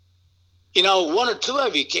 One or two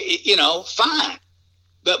of you, fine,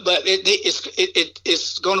 but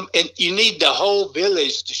it's going to. And you need the whole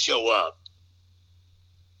village to show up.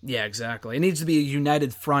 Yeah, exactly. It needs to be a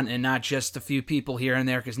united front and not just a few people here and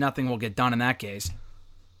there, because nothing will get done in that case.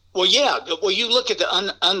 Well, yeah. Well, you look at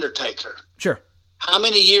the Undertaker. Sure. How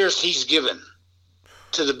many years he's given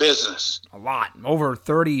to the business? A lot. Over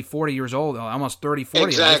 30, 40 years old. Almost 30, 40.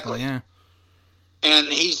 Exactly. Yeah. And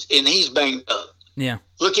he's banged up. Yeah.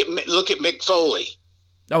 Look at Mick Foley.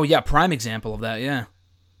 Oh, yeah. Prime example of that, yeah.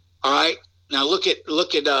 All right. Now look at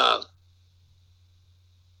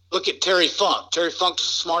Terry Funk. Terry Funk's the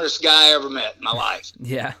smartest guy I ever met in my life.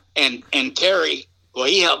 Yeah. And Terry, well,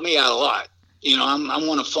 he helped me out a lot. You know, I'm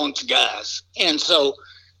one of Funk's guys. And so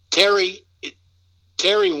Terry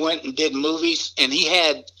went and did movies, and he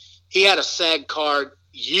had a SAG card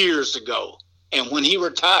years ago. And when he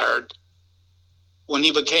retired, when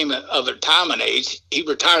he became of retirement age, he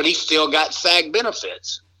retired, he still got SAG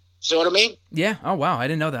benefits. See what I mean? Yeah. Oh, wow. I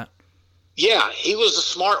didn't know that. Yeah, he was a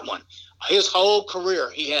smart one. His whole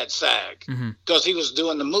career, he had SAG because he was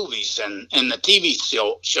doing the movies and the TV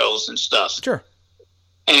shows and stuff. Sure.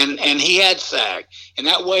 And he had SAG, and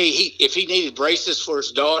that way, if he needed braces for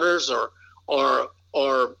his daughters,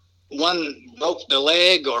 or one broke the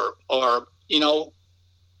leg, or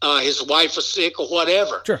his wife was sick or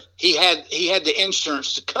whatever, sure, he had the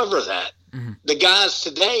insurance to cover that. Mm-hmm. The guys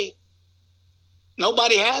today,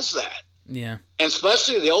 nobody has that. Yeah. And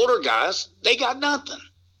especially the older guys, they got nothing.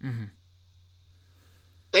 Mm-hmm.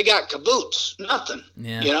 They got caboose, nothing.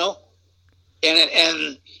 Yeah. You know?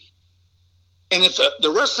 And if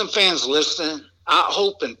the wrestling fans listening, I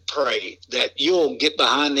hope and pray that you'll get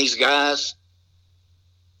behind these guys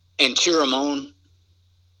and cheer them on.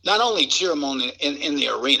 Not only cheer them on in the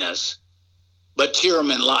arenas, but cheer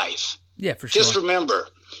them in life. Yeah, for sure. Just remember,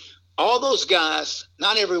 all those guys,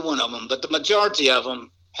 not every one of them, but the majority of them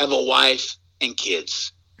have a wife and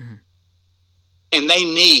kids. Mm-hmm. And they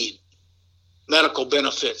need medical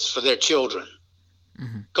benefits for their children.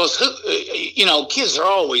 Because, kids are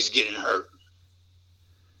always getting hurt.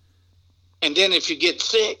 And then if you get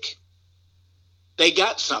sick, they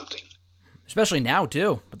got something. Especially now,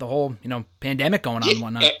 too, with the whole, pandemic going on and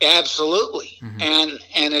whatnot. Absolutely. Mm-hmm.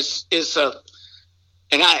 And it's I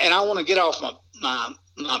want to get off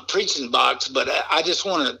my preaching box, but I just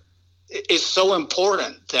want to, it's so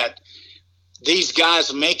important that these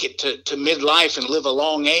guys make it to midlife and live a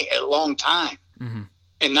long time, mm-hmm.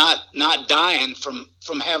 and not dying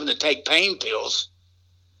from having to take pain pills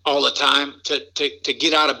all the time to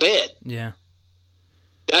get out of bed. Yeah.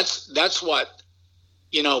 That's what,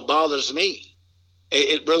 bothers me.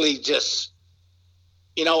 It really just,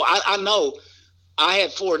 I know I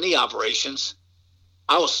had 4 knee operations.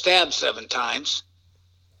 I was stabbed 7 times.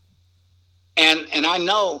 And I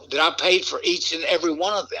know that I paid for each and every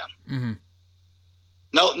one of them. Mm-hmm.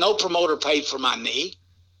 No promoter paid for my knee.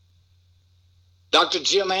 Dr.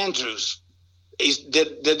 Jim Andrews, he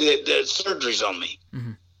did the surgeries on me.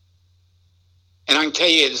 Mm-hmm. And I can tell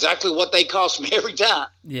you exactly what they cost me every time.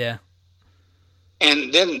 Yeah.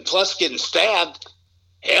 And then plus getting stabbed,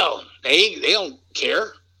 hell, they don't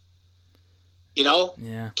care.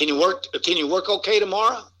 Yeah. Can you work okay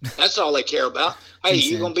tomorrow? That's all they care about. Hey,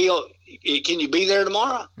 can you be there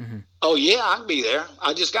tomorrow? Mm-hmm. Oh yeah, I can be there.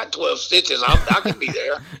 I just got 12 stitches. I can be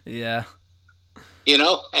there. Yeah.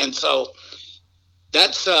 And so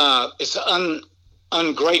that's it's an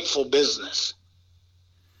ungrateful business.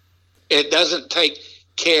 It doesn't take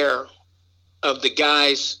care of the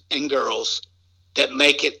guys and girls that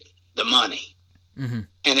make it the money. Mm-hmm.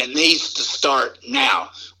 And it needs to start now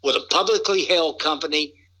with a publicly held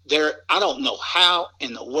company. I don't know how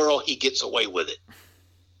in the world he gets away with it.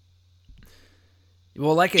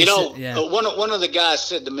 Well, like I said, yeah. One of the guys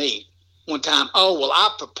said to me one time, "Oh, well,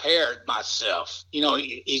 I prepared myself."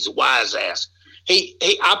 He's a wise ass.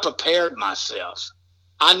 I prepared myself.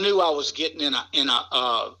 I knew I was getting in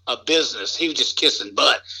a business. He was just kissing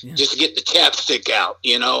butt, just to get the chapstick out.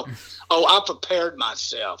 Oh, I prepared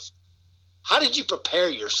myself. How did you prepare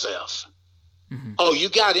yourself? Mm-hmm. Oh, you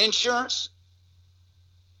got insurance?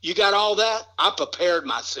 You got all that? I prepared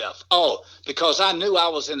myself. Oh, because I knew I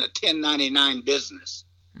was in a 1099 business.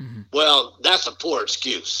 Mm-hmm. Well, that's a poor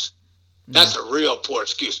excuse. That's a real poor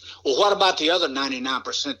excuse. Well, what about the other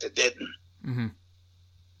 99% that didn't? Mm-hmm.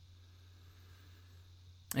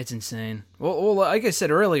 It's insane. Well, like I said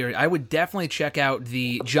earlier, I would definitely check out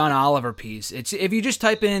the John Oliver piece. It's if you just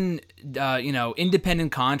type in,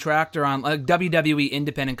 independent contractor on WWE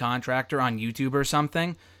independent contractor on YouTube or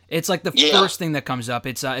something. It's like the first thing that comes up.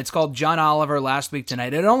 It's called John Oliver Last Week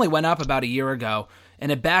Tonight. It only went up about a year ago, and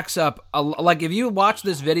it backs up. Like if you watch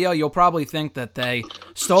this video, you'll probably think that they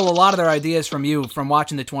stole a lot of their ideas from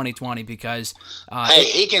watching the 2020 because. Hey,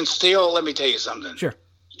 he can steal. Let me tell you something. Sure.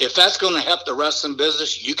 If that's going to help the wrestling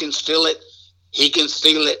business, you can steal it. He can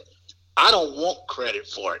steal it. I don't want credit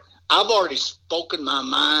for it. I've already spoken my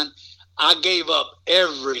mind. I gave up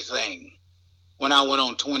everything when I went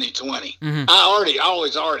on 2020. Mm-hmm. I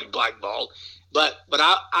always blackballed, but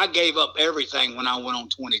I gave up everything when I went on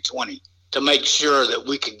 2020 to make sure that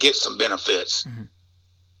we could get some benefits. Mm-hmm.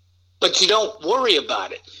 But you don't worry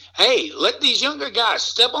about it. Hey, let these younger guys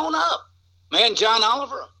step on up. Man, John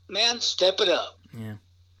Oliver, man, step it up. Yeah.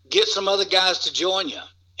 Get some other guys to join you.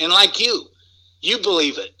 And like you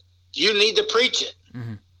believe it. You need to preach it.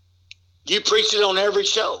 Mm-hmm. You preach it on every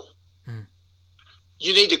show. Mm-hmm.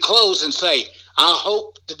 You need to close and say, I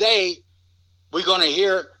hope today we're going to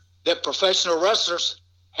hear that professional wrestlers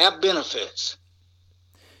have benefits.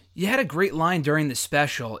 You had a great line during the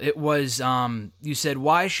special. It was, you said,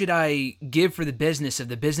 why should I give for the business if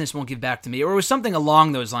the business won't give back to me? Or it was something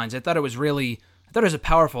along those lines. I thought it was a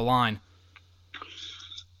powerful line.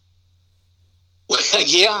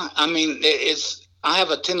 Yeah, I mean, I have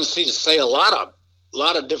a tendency to say a lot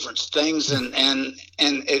of different things, and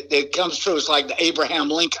it comes true. It's like the Abraham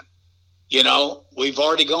Lincoln. You know, we've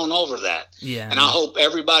already gone over that. Yeah. And I hope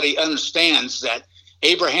everybody understands that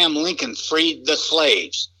Abraham Lincoln freed the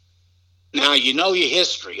slaves. Now, you know your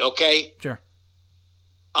history, okay? Sure.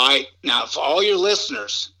 All right. Now, for all your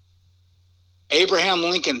listeners, Abraham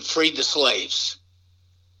Lincoln freed the slaves.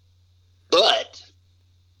 But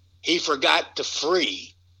he forgot to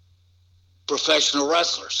free professional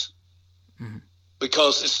wrestlers, mm-hmm.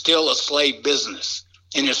 because it's still a slave business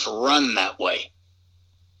and it's run that way.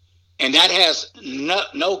 And that has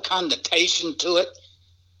no connotation to it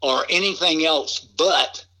or anything else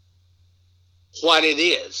but what it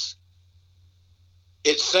is.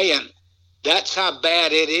 It's saying that's how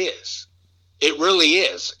bad it is. It really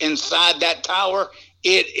is. Inside that tower,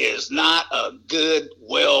 it is not a good,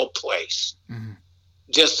 well place. Mm-hmm.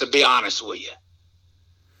 Just to be honest with you.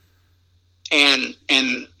 And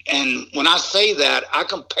when I say that, I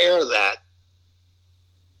compare that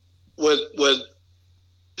with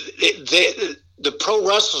the pro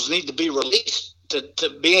wrestlers need to be released to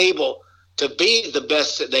be able to be the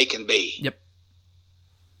best that they can be. Yep.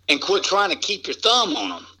 And quit trying to keep your thumb on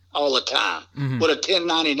them all the time, mm-hmm. with a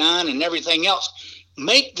 1099 and everything else.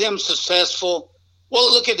 Make them successful.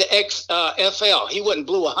 Well, look at the XFL. He wouldn't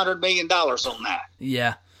blew $100 million on that.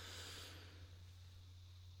 Yeah.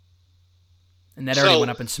 And that already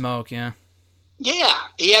went up in smoke, yeah. Yeah,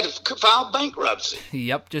 he had to file bankruptcy.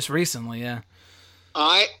 Yep, just recently, yeah. All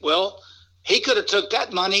right, well, he could have took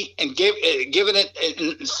that money and given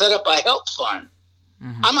it and set up a health fund.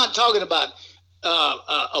 Mm-hmm. I'm not talking about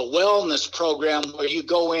a wellness program where you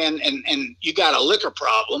go in and you got a liquor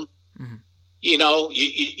problem. Mm-hmm. You know,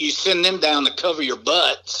 you send them down to cover your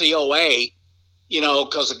butt, COA, you know,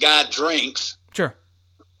 because the guy drinks. Sure.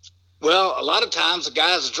 Well, a lot of times the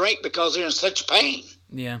guys drink because they're in such pain.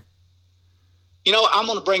 Yeah. You know, I'm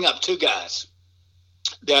going to bring up two guys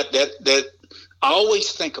that I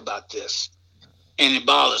always think about this, and it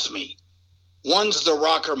bothers me. One's the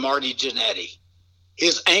rocker Marty Jannetty.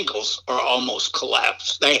 His ankles are almost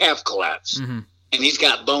collapsed. They have collapsed. Mm-hmm. And he's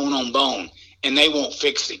got bone on bone, and they won't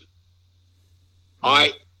fix him. Mm-hmm. All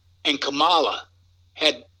right? And Kamala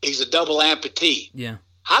he's a double amputee. Yeah.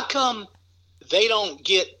 How come they don't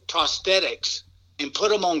get prosthetics and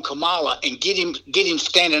put him on Kamala and get him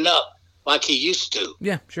standing up like he used to?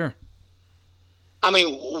 Yeah, sure. I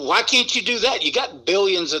mean, why can't you do that? You got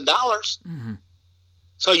billions of dollars. Mm-hmm.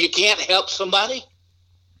 So you can't help somebody?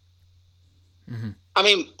 Mm-hmm. I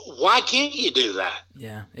mean, why can't you do that?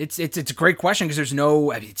 Yeah, it's a great question because there's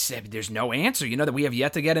no answer. You know that we have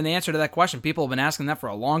yet to get an answer to that question. People have been asking that for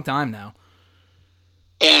a long time now.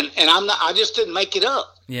 And I just didn't make it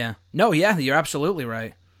up. Yeah. No, yeah, you're absolutely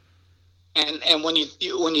right. And when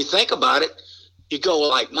you think about it, you go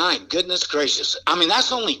like, my goodness gracious. I mean,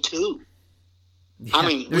 that's only two. Yeah, I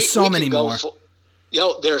mean, there's so many more.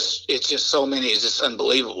 It's just so many. It's just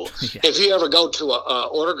unbelievable. Yeah. If you ever go to a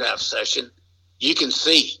autograph session, you can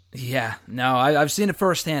see. Yeah. No, I've seen it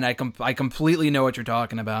firsthand. I completely know what you're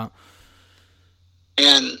talking about.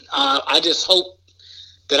 And I just hope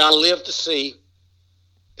that I live to see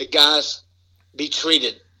the guys be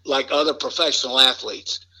treated like other professional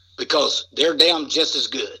athletes, because they're damn just as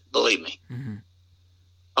good, believe me. Mm-hmm.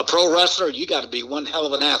 A pro wrestler, you got to be one hell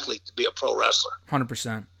of an athlete to be a pro wrestler.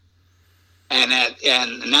 100%. And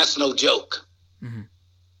that's no joke. Mm-hmm.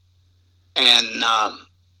 And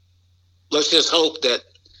let's just hope that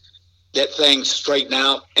things straighten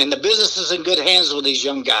out. And the business is in good hands with these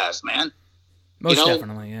young guys, man. Most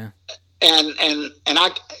definitely, yeah. And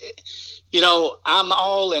I, I'm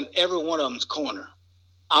all in every one of them's corner.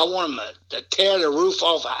 I want them to tear the roof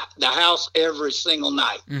off the house every single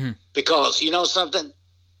night. Mm-hmm. Because, you know something?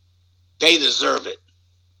 They deserve it.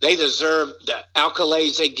 They deserve the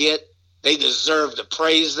accolades they get. They deserve the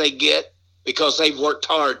praise they get because they've worked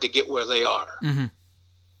hard to get where they are. Mm-hmm.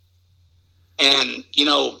 And, you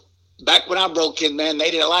know, back when I broke in, man,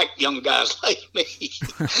 they didn't like young guys like me.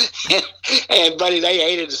 and, buddy, they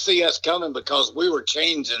hated to see us coming because we were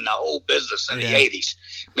changing the whole business in the 80s.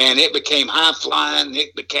 Man, it became high flying.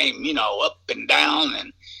 It became, you know, up and down.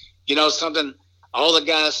 And, you know, something, all the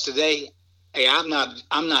guys today, hey, I'm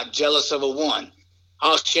not jealous of a one.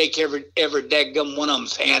 I'll shake every daggum one of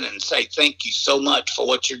them's hand and say, thank you so much for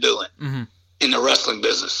what you're doing in the wrestling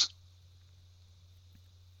business.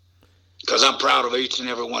 Because I'm proud of each and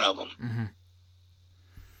every one of them. Mm-hmm.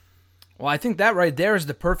 Well, I think that right there is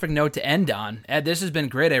the perfect note to end on. Ed, this has been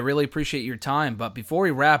great. I really appreciate your time. But before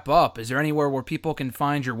we wrap up, is there anywhere where people can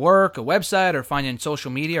find your work, a website, or find you on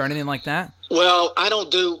social media or anything like that? Well, I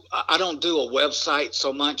don't do a website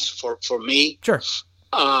so much for me. Sure.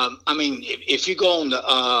 I mean, if you go on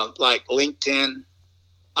the like LinkedIn,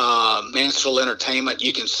 Mansfield Entertainment,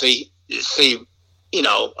 you can see, you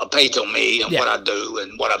know, a page on me and what I do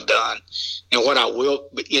and what I've done and what I will.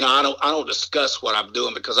 But, you know, I don't discuss what I'm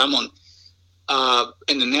doing because I'm on.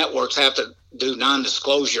 And the networks have to do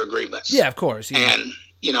non-disclosure agreements. Yeah, of course. Yeah. And,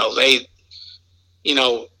 you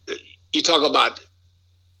know, you talk about,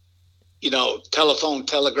 you know, telephone,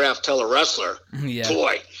 telegraph, tele-wrestler. Yeah.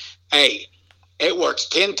 Boy, hey, it works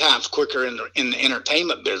 10 times quicker in the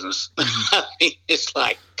entertainment business. I mean, it's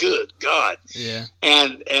like, good God. Yeah.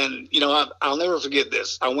 And you know, I'll never forget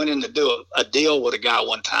this. I went in to do a deal with a guy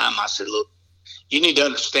one time. I said, look, you need to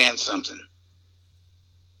understand something.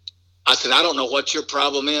 I said, I don't know what your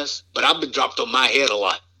problem is, but I've been dropped on my head a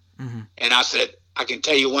lot. Mm-hmm. And I said, I can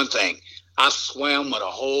tell you one thing. I swam with a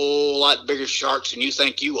whole lot bigger sharks than you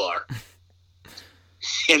think you are.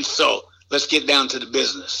 And so let's get down to the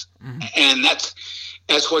business. Mm-hmm. And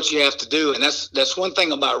that's what you have to do. And that's one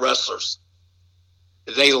thing about wrestlers.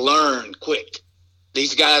 They learn quick.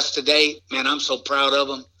 These guys today, man, I'm so proud of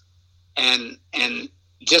them. And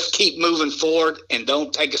just keep moving forward and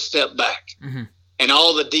don't take a step back. Mm-hmm. And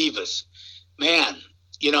all the divas, man,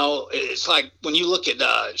 you know, it's like when you look at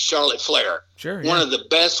Charlotte Flair, one of the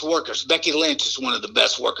best workers. Becky Lynch is one of the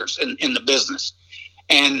best workers in the business.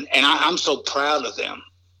 And I'm so proud of them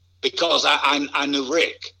because I knew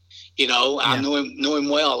Rick, you know, I knew him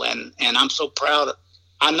well. And I'm so proud.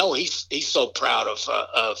 I know he's so proud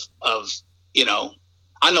of, you know,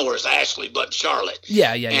 I know where's Ashley, but Charlotte.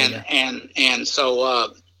 Yeah. And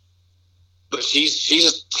so, but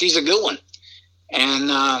she's a good one.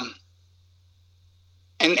 And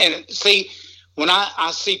see, when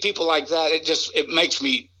I see people like that, it makes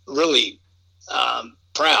me really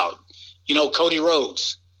proud. You know, Cody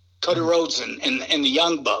Rhodes and the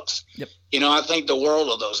Young Bucks. Yep. You know, I think the world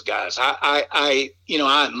of those guys. I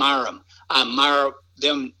admire them. I admire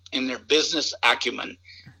them in their business acumen.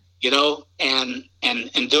 You know, and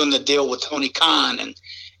doing the deal with Tony Khan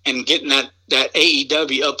and getting that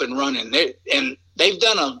AEW up and running. They've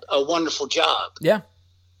done a wonderful job. Yeah.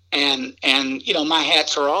 And you know, my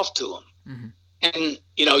hats are off to them. Mm-hmm. And,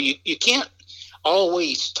 you know, you can't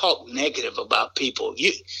always talk negative about people.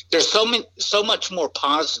 There's so much more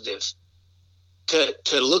positive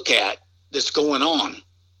to look at that's going on.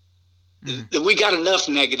 Mm-hmm. We got enough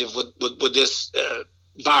negative with this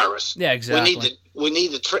virus. Yeah, exactly. We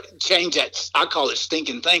need to change that. I call it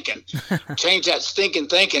stinking thinking. Change that stinking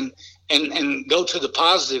thinking and go to the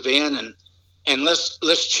positive end and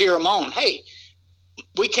let's cheer them on. Hey,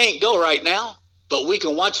 we can't go right now, but we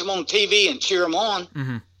can watch them on TV and cheer them on.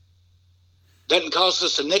 Mm-hmm. Doesn't cost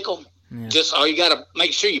us a nickel. Yeah. Just all you got to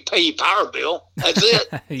make sure you pay your power bill. That's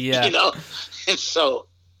it. Yeah. You know, and so.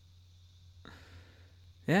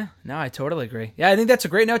 Yeah, no, I totally agree. Yeah, I think that's a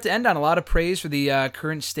great note to end on. A lot of praise for the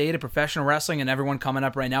current state of professional wrestling and everyone coming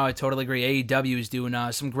up right now. I totally agree. AEW is doing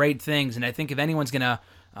some great things, and I think if anyone's gonna,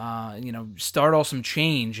 startle some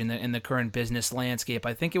change in the current business landscape,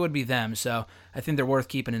 I think it would be them. So I think they're worth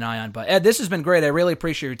keeping an eye on. But Ed, this has been great. I really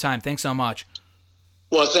appreciate your time. Thanks so much.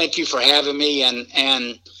 Well, thank you for having me,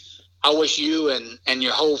 and I wish you and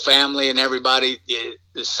your whole family and everybody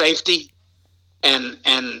the safety and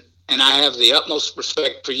I have the utmost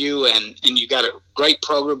respect for you, and you got a great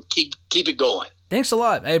program. Keep it going. Thanks a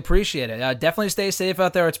lot. I appreciate it. Definitely stay safe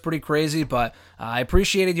out there. It's pretty crazy, but I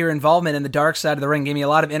appreciated your involvement in the dark side of the ring. Gave me a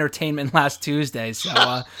lot of entertainment last Tuesday,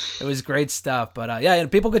 so it was great stuff. But yeah,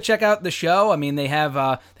 people could check out the show. I mean, they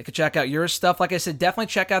could check out your stuff. Like I said, definitely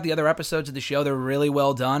check out the other episodes of the show. They're really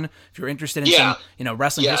well done. If you're interested in some,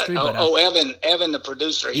 wrestling history. But, Evan, the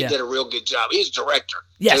producer, he did a real good job. He's director.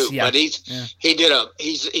 Yes, too, yeah. But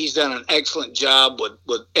he's done an excellent job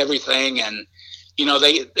with everything, and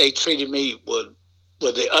they treated me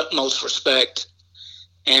with the utmost respect,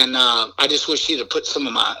 and I just wish he'd have put some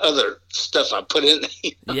of my other stuff I put in.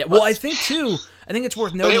 Yeah, well, I think it's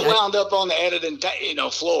worth noting. But it wound up on the editing,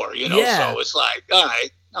 floor, So it's like, all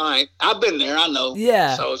right, I've been there, I know.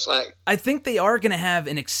 Yeah. So it's like, I think they are going to have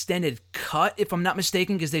an extended cut, if I'm not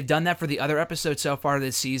mistaken, because they've done that for the other episodes so far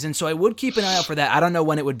this season. So I would keep an eye out for that. I don't know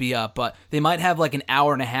when it would be up, but they might have like an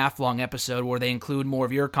hour and a half long episode where they include more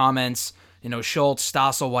of your comments. Schultz,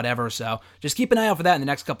 Stossel, whatever. So just keep an eye out for that in the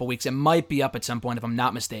next couple of weeks. It might be up at some point, if I'm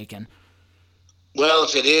not mistaken. Well,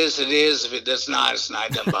 if it is, it is. If it does not, it's not.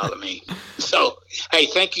 It doesn't bother me. So, hey,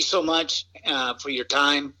 thank you so much for your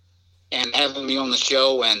time and having me on the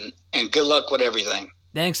show, and good luck with everything.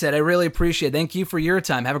 Thanks, Ed. I really appreciate it. Thank you for your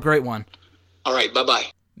time. Have a great one. All right, bye-bye.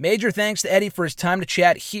 Major thanks to Eddie for his time to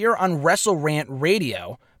chat here on Wrestle Rant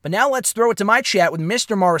Radio. But now let's throw it to my chat with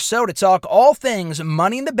Mr. Marceau to talk all things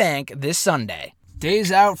Money in the Bank this Sunday.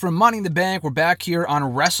 Days out from Money in the Bank, we're back here on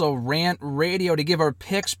Wrestle Rant Radio to give our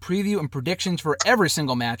picks, preview, and predictions for every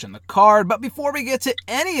single match on the card. But before we get to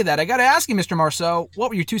any of that, I got to ask you, Mr. Marceau, what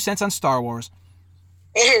were your 2 cents on Star Wars?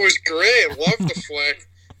 Oh, it was great. Loved the flick.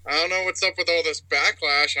 I don't know what's up with all this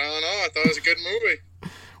backlash. I don't know. I thought it was a good movie.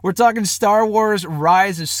 We're talking Star Wars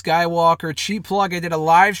Rise of Skywalker. Cheap plug, I did a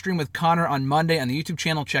live stream with Connor on Monday on the YouTube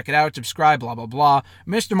channel. Check it out, subscribe, blah, blah, blah.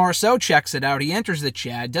 Mr. Marceau checks it out. He enters the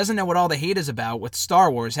chat, doesn't know what all the hate is about with Star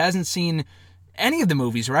Wars, hasn't seen any of the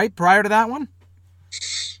movies, right, prior to that one?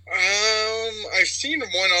 I've seen one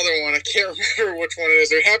other one. I can't remember which one it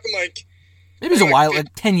is. It happened Maybe it was a while,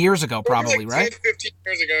 10 years ago probably, right? 10, 15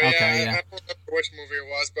 years ago, okay, yeah. I don't remember which movie it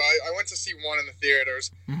was, but I went to see one in the theaters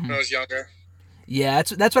when I was younger. Yeah,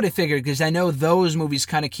 that's what I figured, because I know those movies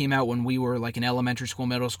kind of came out when we were like in elementary school,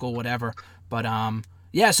 middle school, whatever. But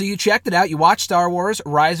yeah, so you checked it out. You watched Star Wars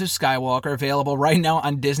Rise of Skywalker, available right now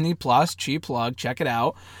on Disney Plus. Cheap plug, check it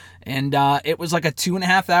out. And it was like a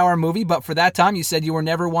 2.5-hour movie, but for that time you said you were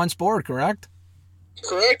never once bored, correct?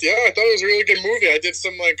 Correct, yeah. I thought it was a really good movie. I did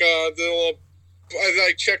some I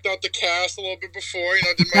checked out the cast a little bit before,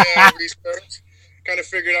 did my research, kind of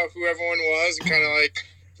figured out who everyone was, and kind of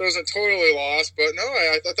so I wasn't totally lost. But no,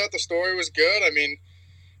 I thought the story was good. I mean,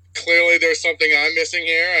 clearly there's something I'm missing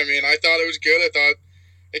here. I mean, I thought it was good. I thought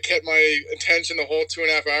it kept my attention the whole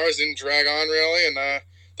 2.5 hours, didn't drag on really, and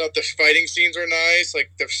thought the fighting scenes were nice,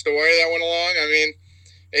 like the story that went along. I mean,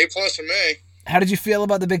 A+ for me. How did you feel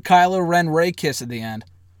about the big Kylo Ren Rey kiss at the end?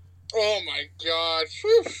 Oh my God.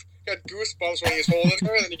 Whew. Got goosebumps when he was holding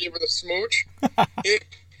her, and then he gave her the smooch. He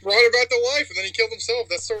brought her back to life, and then he killed himself.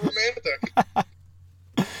 That's so romantic.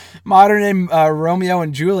 Modern name Romeo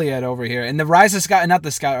and Juliet over here. And the Rise of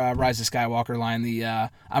Skywalker line, the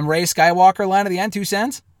I'm Rey Skywalker line at the end, 2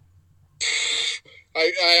 cents?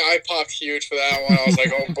 I popped huge for that one. I was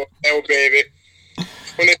like, oh baby.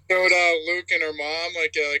 When they showed Luke and her mom,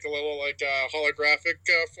 like a little holographic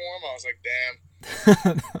form, I was like,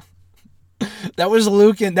 damn. That was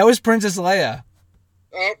Luke and that was Princess Leia.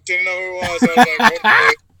 Oh, didn't know who it was. I was like,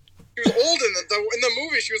 okay. She was old in the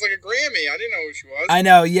movie. She was like a Grammy. I didn't know who she was. I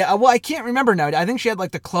know, yeah. Well, I can't remember now. I think she had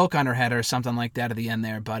like the cloak on her head or something like that at the end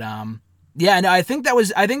there. But yeah, no, I think that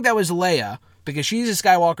was Leia, because she's a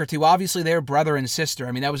Skywalker too. Obviously, they're brother and sister.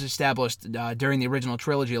 I mean, that was established during the original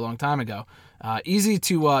trilogy a long time ago. Easy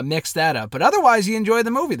to mix that up. But otherwise, you enjoyed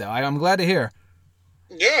the movie, though. I'm glad to hear.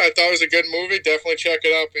 Yeah, I thought it was a good movie. Definitely check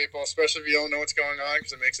it out, people, especially if you don't know what's going on,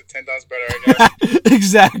 because it makes it 10 times better, I guess.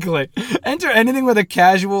 Exactly. Enter anything with a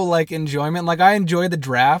casual, enjoyment. Like, I enjoyed the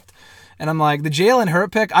draft, and I'm like, the Jalen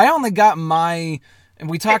Hurt pick, I only got and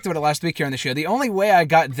we talked about it last week here on the show, the only way I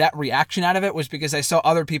got that reaction out of it was because I saw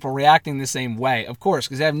other people reacting the same way, of course,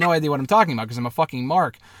 because I have no idea what I'm talking about, because I'm a fucking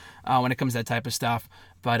mark when it comes to that type of stuff.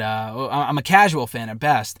 But I'm a casual fan at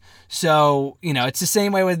best. So, it's the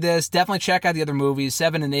same way with this. Definitely check out the other movies.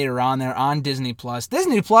 7 and 8 are on there on Disney+.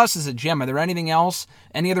 Disney Plus is a gem. Are there anything else,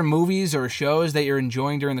 any other movies or shows that you're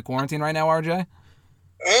enjoying during the quarantine right now, RJ?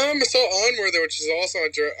 I saw Onward, which is also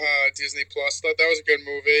on Disney+. Thought that was a good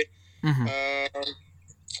movie. Mm-hmm.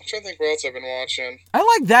 I'm trying to think what else I've been watching.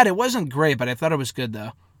 I like that. It wasn't great, but I thought it was good,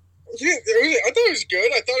 though. Yeah, I thought it was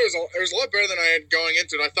good. I thought it was a lot better than I had going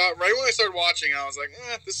into it. I thought right when I started watching, I was like,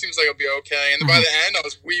 this seems like it'll be okay. And then by the end, I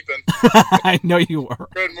was weeping. I know you were.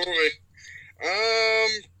 Good movie.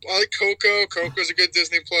 I like Coco. Coco's a good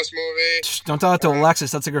Disney Plus movie. Don't tell that to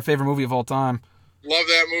Alexis. That's like her favorite movie of all time. Love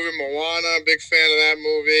that movie. Moana, big fan of that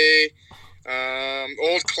movie.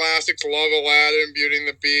 Old classics. Love Aladdin, Beauty and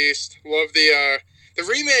the Beast. Love the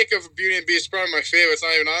remake of Beauty and the Beast. Is probably my favorite. It's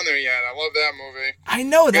not even on there yet. I love that movie. I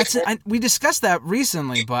know we discussed that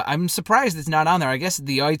recently, but I'm surprised it's not on there. I guess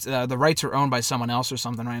the rights are owned by someone else or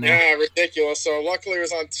something right now. Yeah, ridiculous. So luckily it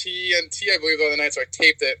was on TNT, I believe, the other night, so I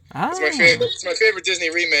taped it. Ah. It's my favorite Disney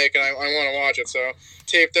remake, and I want to watch it, so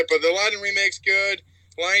taped it. But the Aladdin remake's good.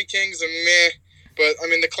 Lion King's a meh, but I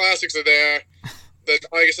mean the classics are there. Like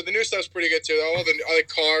I said, the new stuff's pretty good too. I like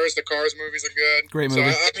Cars. The Cars movies are good. Great movie.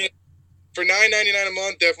 So I mean, for $9.99 a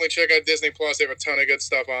month, definitely check out Disney Plus. They have a ton of good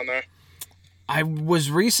stuff on there. I was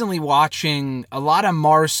recently watching a lot of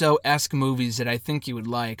Marceau-esque movies that I think you would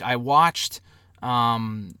like. I watched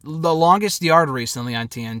The Longest Yard recently on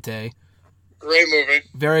TNT. Great movie.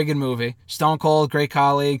 Very good movie. Stone Cold, great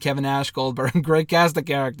colleague, Kevin Nash, Goldberg, great cast of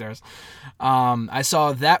characters. I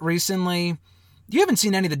saw that recently. You haven't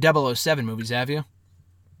seen any of the 007 movies, have you?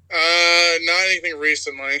 Not anything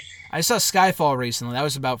recently. I saw Skyfall recently. That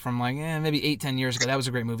was about from maybe 8-10 years ago. That was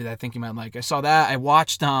a great movie that I think you might like. I saw that. I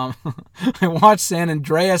watched I watched San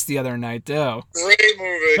Andreas the other night too. Great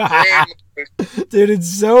movie. Great movie. Dude, it's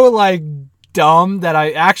so dumb that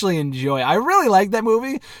I actually enjoy. I really like that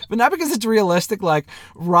movie, but not because it's realistic. Like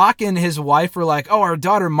Rock and his wife were like, "Oh, our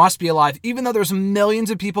daughter must be alive," even though there's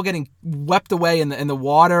millions of people getting swept away in the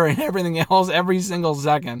water and everything else every single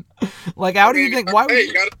second. Like, how do you think? Why would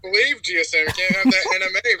you gotta believe GSM? You can't have that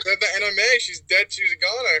NMA. Without the NMA, she's dead. She's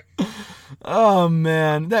a goner. Oh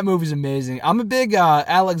man, that movie's amazing. I'm a big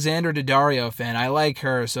Alexandra Daddario fan. I like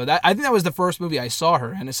her, so I think that was the first movie I saw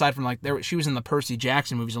her. And aside from she was in the Percy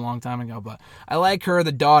Jackson movies a long time ago, but I like her,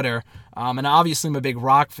 the daughter. And obviously I'm a big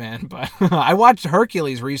Rock fan. But I watched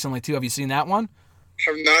Hercules recently too. Have you seen that one?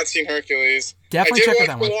 Have not seen Hercules. Definitely check out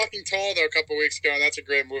that one. I did watch The Walking Tall though a couple weeks ago, and that's a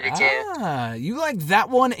great movie too. Ah, you like that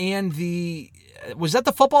one and was that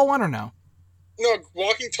the football one or no? No,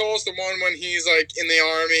 Walking Tall is the one when he's in the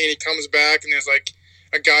army and he comes back and there's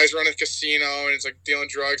a guy's running a casino and it's dealing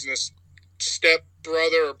drugs and his step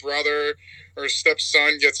brother or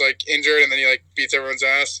stepson gets injured and then he beats everyone's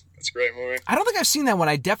ass. It's a great movie. I don't think I've seen that one.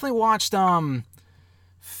 I definitely watched what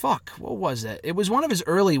was it? It was one of his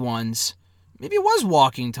early ones. Maybe it was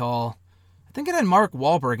Walking Tall. I think it had Mark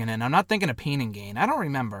Wahlberg in it. I'm not thinking of Pain and Gain. I don't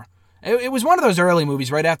remember. It was one of those early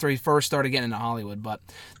movies right after he first started getting into Hollywood, but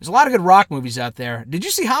there's a lot of good Rock movies out there. Did you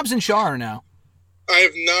see Hobbs and Shaw or no? I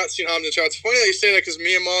have not seen Hobbs and Shaw. It's funny that you say that because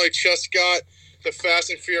me and Molly just got the Fast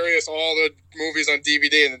and Furious, all the movies on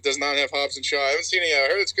DVD, and it does not have Hobbs and Shaw. I haven't seen it yet.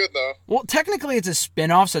 I heard it's good, though. Well, technically it's a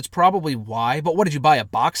spin-off, so it's probably why. But what, did you buy a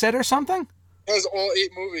box set or something? It has all 8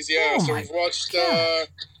 movies, yeah. Oh so we've watched...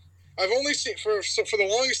 I've only seen... For the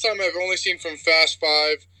longest time, I've only seen from Fast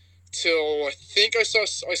 5 till I think I saw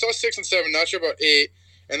 6 and 7, not sure about 8,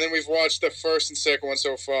 and then we've watched the first and second one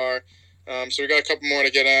so far. So we got a couple more to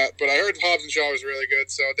get at, but I heard Hobbs and Shaw was really good,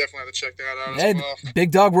 so definitely have to check that out as well.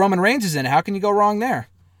 Big dog Roman Reigns is in it. How can you go wrong there?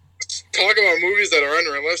 Talk about movies that are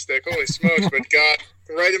unrealistic. Holy smokes, but God,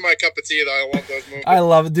 right in my cup of tea, though. I love those movies. I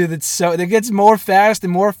love it, dude. It gets more fast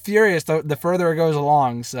and more furious the further it goes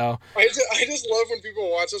along. So I just love when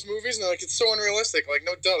people watch those movies and they're like, it's so unrealistic.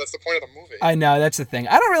 No duh, that's the point of the movie. I know, that's the thing.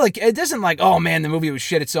 I don't really. It doesn't oh man, the movie was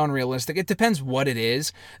shit. It's so unrealistic. It depends what it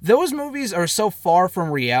is. Those movies are so far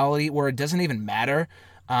from reality where it doesn't even matter.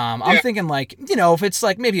 I'm thinking if it's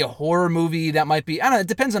maybe a horror movie that might be, I don't know, it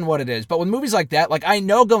depends on what it is. But with movies like that, I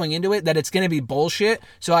know going into it that it's going to be bullshit,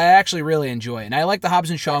 so I actually really enjoy it. And I like the Hobbs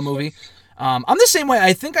and Shaw movie. I'm the same way.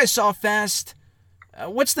 I think I saw Fast,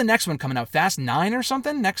 what's the next one coming out? Fast 9 or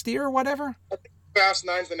something next year or whatever? Fast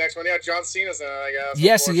 9's the next one. Yeah, John Cena's in it, I guess.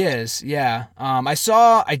 Yes, he is. Yeah. I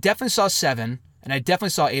definitely saw 7, and I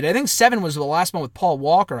definitely saw 8. I think 7 was the last one with Paul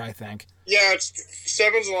Walker, I think. Yeah,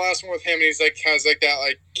 7's the last one with him, and he's has that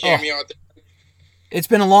cameo at the end. It's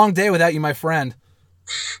been a long day without you, my friend.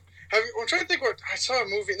 I'm trying to think what I saw a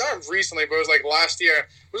movie, not recently, but it was last year.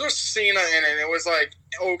 It was Cena in it, and it was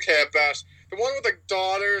okay at best. The one with the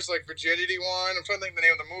daughters, virginity one. I'm trying to think the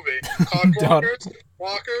name of the movie. Cock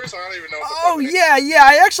Blockers? I don't even know. Oh yeah.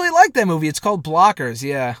 I actually like that movie. It's called Blockers.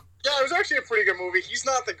 Yeah. Yeah, it was actually a pretty good movie. He's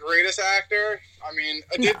not the greatest actor. I mean,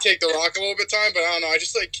 I did take The Rock a little bit of time, but I don't know. I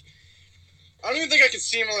just I don't even think I could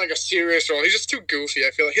see him in a serious role. He's just too goofy.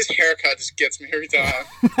 I feel his haircut just gets me every time.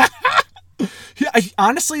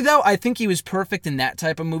 Honestly, though, I think he was perfect in that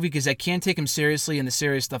type of movie because I can't take him seriously in the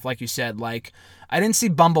serious stuff, like you said. Like, I didn't see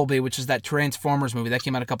Bumblebee, which is that Transformers movie that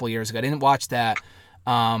came out a couple of years ago. I didn't watch that.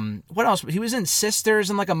 What else? He was in Sisters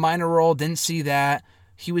in like a minor role. Didn't see that.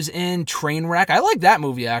 He was in Trainwreck. I like that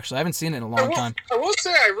movie, actually. I haven't seen it in a long time. I will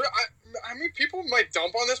say, I mean, people might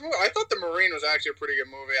dump on this movie. I thought The Marine was actually a pretty good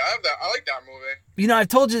movie. I like that movie. You know, I've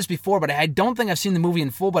told you this before, but I don't think I've seen the movie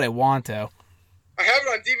in full, but I want to. I have it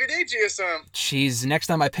on DVD, GSM. Jeez, next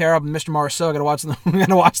time I pair up with Mr. Marceau, I gotta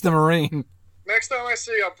watch The Marine. Next time I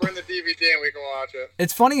see you, I'll bring the DVD and we can watch it.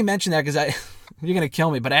 It's funny you mention that because you're gonna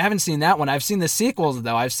kill me, but I haven't seen that one. I've seen the sequels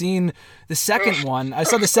though. I've seen the second one. I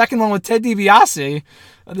saw the second one with Ted DiBiase,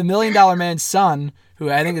 the $1 Million Man's son, who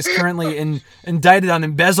I think is currently indicted on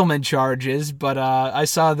embezzlement charges. But I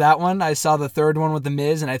saw that one. I saw the third one with The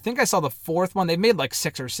Miz, and I think I saw the fourth one. They've made like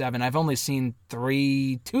 6 or 7. I've only seen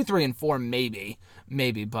 2, 3, and 4, maybe.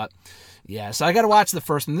 But yeah. So I got to watch the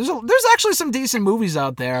first one. There's actually some decent movies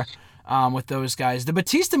out there with those guys. The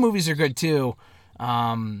Batista movies are good too.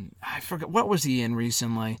 I forget what was he in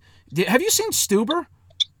recently. Have you seen Stuber?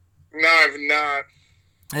 No, I've not.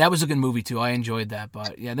 That was a good movie, too. I enjoyed that.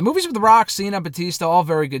 But, yeah, the movies with The Rock, Cena, Batista, all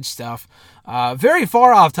very good stuff. Very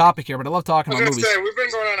far off topic here, but I love talking about movies. I was going to say, we've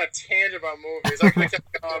been going on a tangent about movies. I could have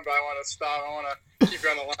kept going, but I want to stop. I want to keep you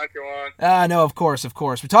on the line if you want. No, of course.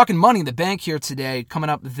 We're talking Money in the Bank here today, coming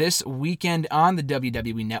up this weekend on the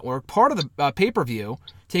WWE Network. Part of the pay-per-view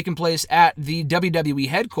taking place at the WWE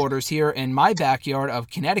headquarters here in my backyard of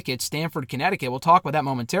Connecticut, Stamford, Connecticut. We'll talk about that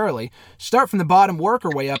momentarily. Start from the bottom, work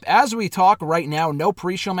our way up. As we talk right now, no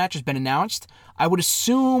pre-show match has been announced. I would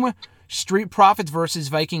assume Street Profits versus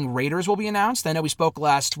Viking Raiders will be announced. I know we spoke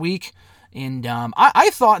last week, and I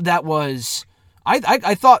thought that was...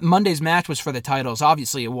 I thought Monday's match was for the titles.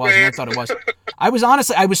 Obviously, it was, and I thought it was.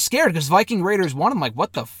 I was scared because Viking Raiders won. I'm like,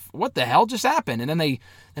 what the hell just happened? And then it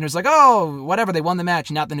was like, oh, whatever, they won the match,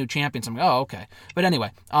 not the new champions. I'm like, oh, okay. But anyway,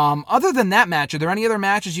 other than that match, are there any other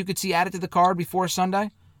matches you could see added to the card before Sunday?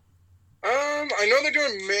 I know they're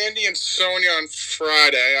doing Mandy and Sonya on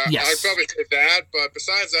Friday. Yes. I'd probably say that, but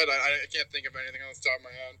besides that, I can't think of anything on the top of my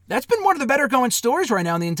head. That's been one of the better going stories right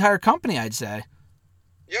now in the entire company, I'd say.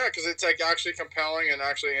 Yeah, because it's like actually compelling and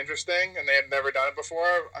actually interesting, and they had never done it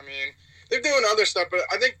before. I mean, they're doing other stuff, but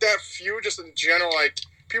I think that feud, just in general, like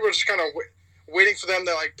people are just kind of waiting for them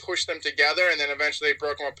to like push them together, and then eventually they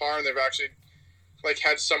broke them apart, and they've actually like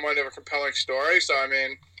had somewhat of a compelling story. So I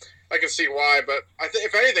mean, I can see why, but I think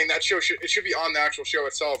if anything, that show should be on the actual show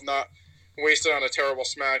itself, not wasted on a terrible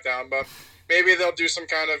SmackDown. But maybe they'll do some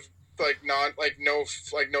kind of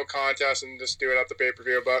no contest and just do it at the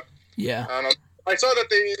pay-per-view. But yeah, I don't know. I saw that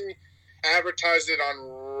they advertised it on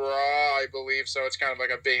Raw, I believe, so it's kind of like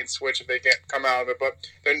a bait and switch if they come out of it. But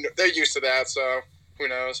they're used to that, so who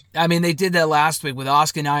knows? I mean, they did that last week with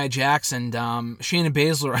Asuka, Nia Jax, and Shayna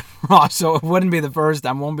Baszler on Raw, so it wouldn't be the first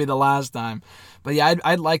time, won't be the last time. But yeah,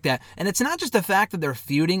 I'd like that. And it's not just the fact that they're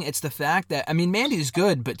feuding, it's the fact that, I mean, Mandy's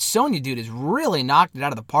good, but Sonya, dude, has really knocked it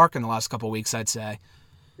out of the park in the last couple of weeks, I'd say.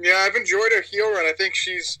 Yeah, I've enjoyed her heel run. I think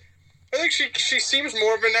she seems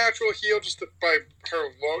more of a natural heel just by her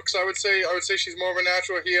looks. I would say she's more of a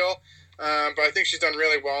natural heel, but I think she's done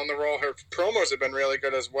really well in the role. Her promos have been really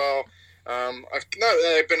good as well. I've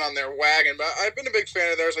been on their wagon, but I've been a big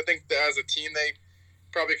fan of theirs. I think that as a team, they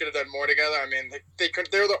probably could have done more together. I mean,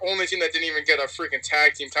 they're the only team that didn't even get a freaking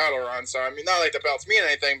tag team title run. So I mean, not like the belts mean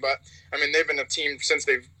anything, but I mean they've been a team since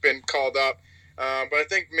they've been called up. But I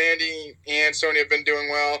think Mandy and Sonya have been doing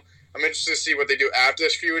well. I'm interested to see what they do after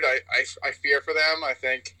this feud. I fear for them. I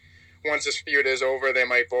think once this feud is over, they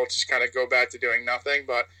might both just kind of go back to doing nothing.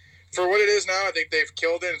 But for what it is now, I think they've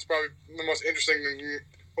killed it. It's probably the most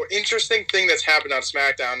interesting thing that's happened on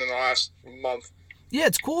SmackDown in the last month. Yeah,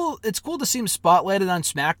 it's cool. It's cool to see him spotlighted on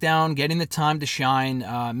SmackDown, getting the time to shine.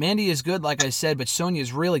 Mandy is good, like I said, but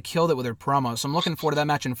Sonya's really killed it with her promo. So I'm looking forward to that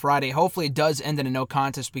match on Friday. Hopefully it does end in a no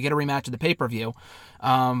contest. We get a rematch of the pay-per-view.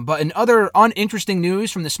 But in other uninteresting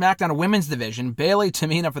news from the SmackDown Women's Division, Bayley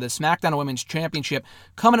Tamina for the SmackDown Women's Championship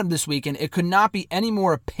coming up this weekend. It could not be any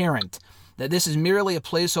more apparent that this is merely a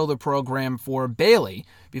placeholder program for Bayley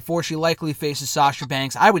before she likely faces Sasha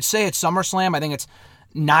Banks. I would say it's SummerSlam. I think it's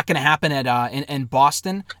not going to happen at in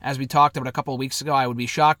Boston, as we talked about a couple of weeks ago. I would be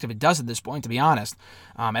shocked if it does at this point, to be honest,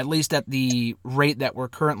 at least at the rate that we're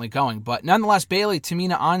currently going. But nonetheless, Bayley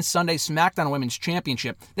Tamina on Sunday, SmackDown Women's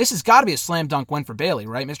Championship. This has got to be a slam dunk win for Bayley,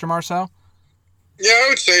 right, Mr. Marceau? Yeah, I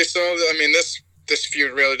would say so. I mean, this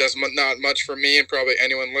feud really does not much for me and probably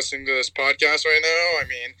anyone listening to this podcast right now. I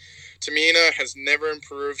mean, Tamina has never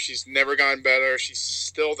improved. She's never gotten better. She's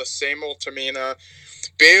still the same old Tamina.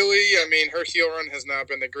 Bayley, I mean, her heel run has not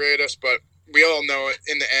been the greatest, but we all know it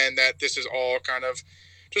in the end that this is all kind of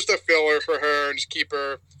just a filler for her and just keep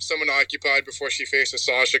her someone occupied before she faces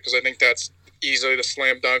Sasha, because I think that's easily the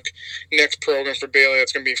slam dunk next program for Bayley.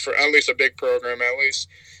 That's going to be for at least a big program, at least.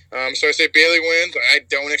 So I say Bayley wins. I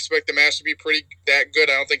don't expect the match to be that good.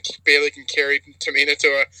 I don't think Bayley can carry Tamina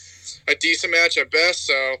to a decent match at best.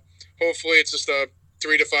 So hopefully it's just a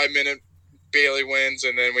 3 to 5 minute Bayley wins,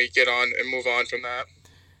 and then we get on and move on from that.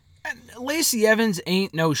 Lacey Evans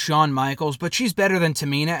ain't no Shawn Michaels, but she's better than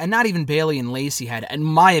Tamina, and not even Bayley and Lacey had, in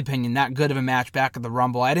my opinion, that good of a match back at the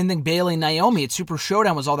Rumble. I didn't think Bayley and Naomi at Super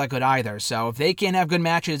Showdown was all that good either, so if they can't have good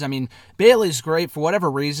matches, I mean, Bayley's great. For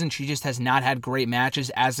whatever reason, she just has not had great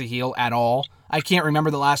matches as a heel at all. I can't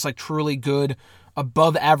remember the last, truly good,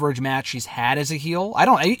 above-average match she's had as a heel.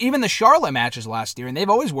 Even the Charlotte matches last year, and they've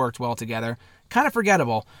always worked well together. Kind of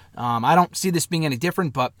forgettable. I don't see this being any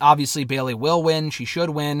different, but obviously Bayley will win. She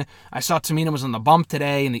should win. I saw Tamina was on the bump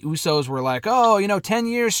today, and the Usos were like, 10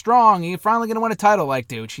 years strong. You're finally going to win a title.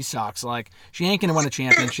 Dude, she sucks. She ain't going to win a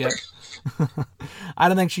championship. I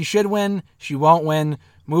don't think she should win. She won't win.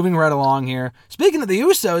 Moving right along here. Speaking of the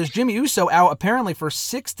Usos, Jimmy Uso out apparently for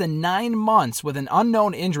 6 to 9 months with an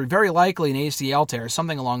unknown injury, very likely an ACL tear,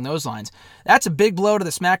 something along those lines. That's a big blow to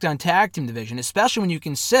the SmackDown Tag Team division, especially when you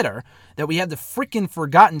consider that we have the freaking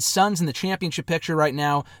Forgotten Sons in the championship picture right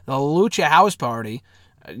now, the Lucha House Party.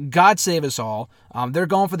 God save us all. They're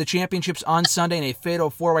going for the championships on Sunday in a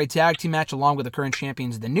fatal 4-way tag team match along with the current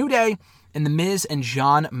champions, The New Day, and The Miz and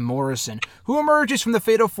John Morrison, who emerges from the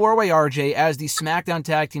fatal 4-way, RJ, as the SmackDown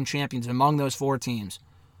Tag Team champions among those 4 teams.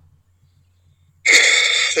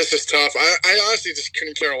 This is tough. I honestly just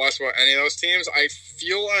couldn't care less about any of those teams. I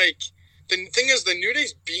feel like the thing is the New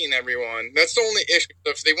Day's beating everyone. That's the only issue.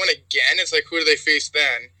 If they win again, it's who do they face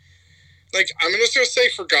then? I'm just going to say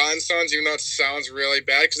Forgotten Sons, even though it sounds really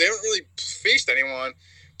bad, because they haven't really faced anyone.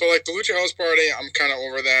 But, the Lucha House Party, I'm kind of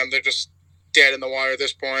over them. They're just dead in the water at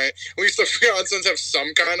this point. At least the Forgotten Sons have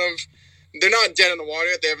some kind of... They're not dead in the water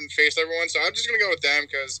yet. They haven't faced everyone. So I'm just going to go with them,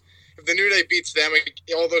 because if the New Day beats them,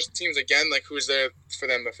 all those teams again, who's there for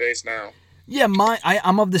them to face now? Yeah,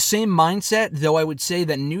 I'm of the same mindset, though I would say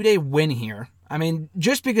that New Day win here. I mean,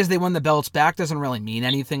 just because they won the belts back doesn't really mean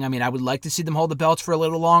anything. I mean, I would like to see them hold the belts for a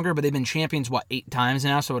little longer, but they've been champions, 8 times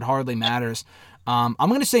now, so it hardly matters. I'm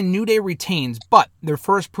going to say New Day retains, but their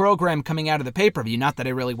first program coming out of the pay-per-view, not that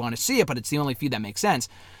I really want to see it, but it's the only feud that makes sense,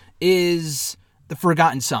 is the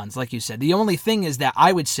Forgotten Sons, like you said. The only thing is that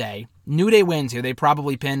I would say New Day wins here. They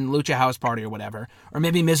probably pin Lucha House Party or whatever, or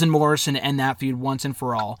maybe Miz and Morrison to end that feud once and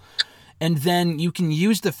for all. And then you can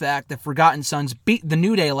use the fact that Forgotten Sons beat the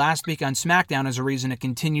New Day last week on SmackDown as a reason to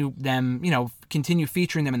continue them, continue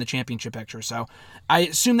featuring them in the championship picture. So I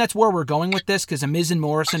assume that's where we're going with this, because a Miz and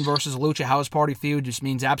Morrison versus Lucha House Party feud just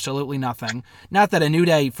means absolutely nothing. Not that a New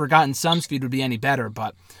Day Forgotten Sons feud would be any better,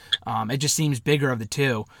 but it just seems bigger of the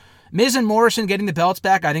two. Miz and Morrison getting the belts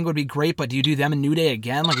back, I think would be great, but do you do them and New Day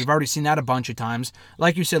again? We've already seen that a bunch of times.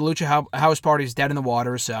 Like you said, Lucha House Party is dead in the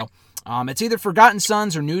water, so it's either Forgotten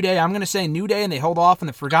Sons or New Day. I'm going to say New Day, and they hold off on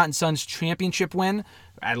the Forgotten Sons championship win,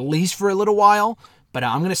 at least for a little while, but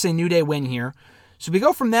I'm going to say New Day win here. So we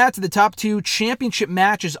go from that to the top 2 championship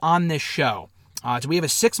matches on this show. So we have a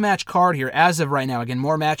 6-match card here as of right now. Again,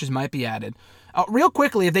 more matches might be added. Real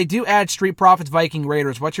quickly, if they do add Street Profits, Viking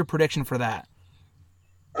Raiders, what's your prediction for that?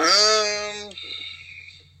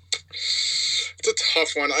 It's a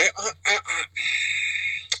tough one.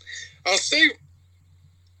 I'll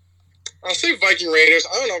say Viking Raiders.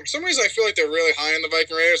 I don't know. For some reason, I feel like they're really high on the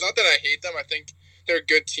Viking Raiders. Not that I hate them. I think they're a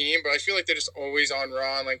good team, but I feel like they're just always on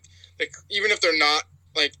Raw. And even if they're not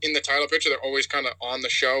in the title picture, they're always kind of on the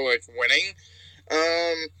show, winning.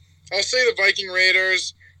 I'll say the Viking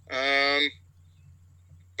Raiders.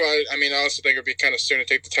 But I mean, I also think it would be kind of soon to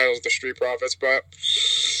take the titles of the Street Profits. But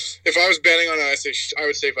if I was betting on it, I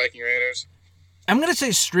would say Viking Raiders. I'm going to say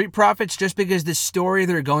Street Profits just because the story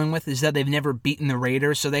they're going with is that they've never beaten the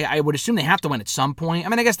Raiders, so I would assume they have to win at some point. I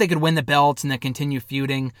mean, I guess they could win the belts and then continue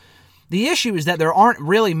feuding. The issue is that there aren't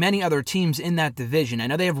really many other teams in that division. I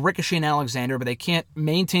know they have Ricochet and Alexander, but they can't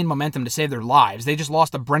maintain momentum to save their lives. They just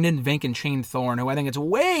lost to Brendan Vink and Shane Thorne, who I think it's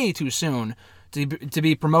way too soon to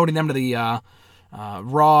be promoting them to the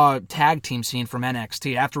Raw tag team scene from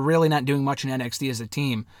NXT after really not doing much in NXT as a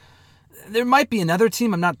team. There might be another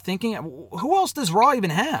team I'm not thinking. Who else does Raw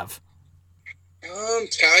even have?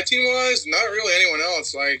 Tag team wise, not really anyone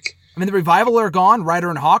else. I mean, the Revival are gone. Ryder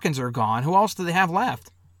and Hawkins are gone. Who else do they have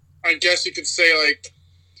left? I guess you could say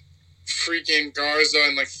freaking Garza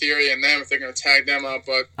and Theory and them if they're going to tag them up.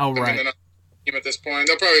 But right. I mean, they're not a team at this point.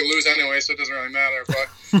 They'll probably lose anyway, so it doesn't really matter. But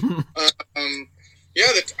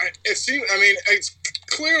yeah, it seems. I mean, it's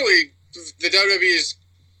clearly the WWE is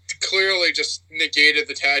clearly just negated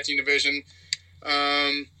the tag team division.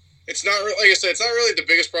 It's not, like I said, it's not really the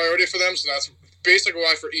biggest priority for them, so that's basically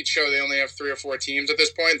why for each show they only have 3 or 4 teams at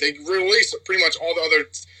this point. They release pretty much all the other,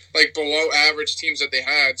 like, below average teams that they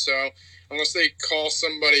had, so unless they call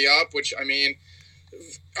somebody up, which, I mean,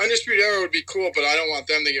 Undisputed Era would be cool, but I don't want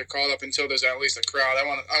them to get called up until there's at least a crowd. I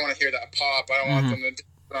want to hear that pop. I don't want them to do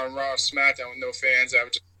it on Raw or SmackDown with no fans.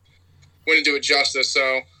 That wouldn't do it justice,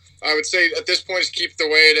 so I would say at this point, just keep it the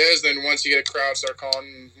way it is. Then once you get a crowd, start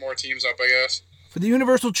calling more teams up, I guess. For the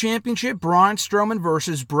Universal Championship, Braun Strowman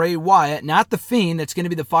versus Bray Wyatt. Not the Fiend. That's going to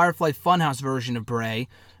be the Firefly Funhouse version of Bray.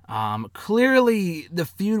 Clearly, the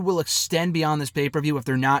feud will extend beyond this pay-per-view if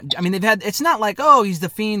they're not... I mean, it's not like, oh, he's the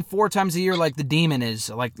Fiend 4 times a year like the Demon is.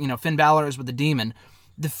 Like, Finn Balor is with the Demon.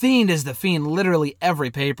 The Fiend is the Fiend literally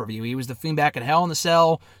every pay-per-view. He was the Fiend back at Hell in the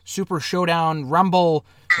Cell, Super Showdown, Rumble,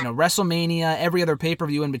 WrestleMania, every other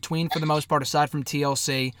pay-per-view in between for the most part, aside from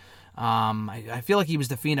TLC. I feel like he was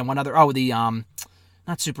the Fiend in one other... Oh, the...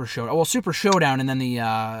 not Super Showdown. Well, Super Showdown, and then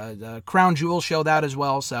the Crown Jewel showed that as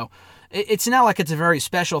well. So it's not like it's a very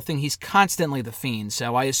special thing. He's constantly the Fiend.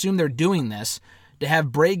 So I assume they're doing this to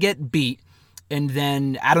have Bray get beat, and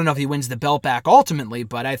then I don't know if he wins the belt back ultimately,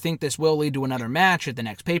 but I think this will lead to another match at the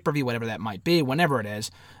next pay-per-view, whatever that might be, whenever it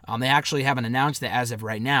is. They actually haven't announced it as of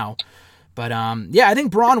right now. But, yeah, I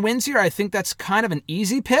think Braun wins here. I think that's kind of an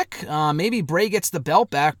easy pick. Maybe Bray gets the belt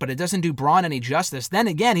back, but it doesn't do Braun any justice. Then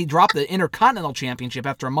again, he dropped the Intercontinental Championship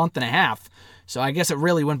after a month and a half. So I guess it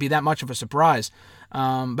really wouldn't be that much of a surprise.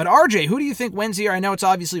 But RJ, who do you think wins here? I know it's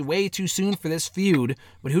obviously way too soon for this feud,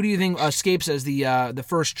 but who do you think escapes as the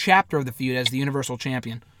first chapter of the feud as the Universal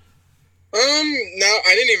Champion? No,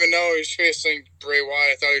 I didn't even know he was facing Bray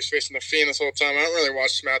Wyatt. I thought he was facing the Fiend this whole time. I don't really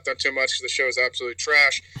watch SmackDown too much because the show is absolutely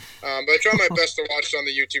trash. But I try my best to watch it on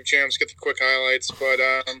the YouTube channel, just get the quick highlights. But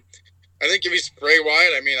I think if he's Bray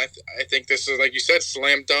Wyatt, I mean, I think this is, like you said,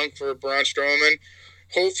 slam dunk for Braun Strowman.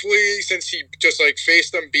 Hopefully, since he just, like,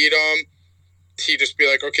 faced him, beat him, he just be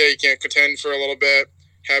like, okay, you can't contend for a little bit,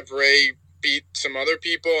 have Bray beat some other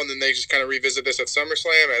people, and then they just kind of revisit this at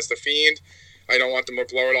SummerSlam as the Fiend. I don't want them to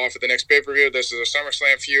blow it off at the next pay-per-view. This is a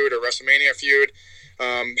SummerSlam feud or WrestleMania feud.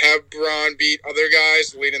 Have Braun beat other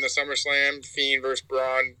guys, lead in the SummerSlam, Fiend versus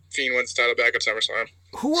Braun. Fiend wins the title back at SummerSlam.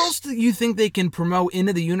 Who else do you think they can promote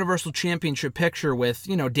into the Universal Championship picture with,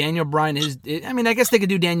 Daniel Bryan? I guess they could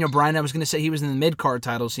do Daniel Bryan. I was going to say he was in the mid-card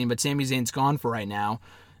title scene, but Sami Zayn's gone for right now.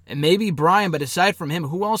 And maybe Bryan, but aside from him,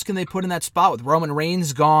 who else can they put in that spot with Roman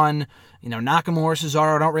Reigns gone? Nakamura,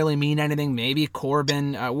 Cesaro don't really mean anything. Maybe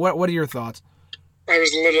Corbin. What are your thoughts? I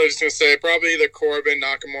was literally just going to say probably either Corbin,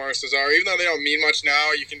 Nakamura, Cesaro. Even though they don't mean much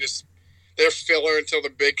now, you can just – they're filler until the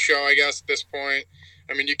big show, I guess, at this point.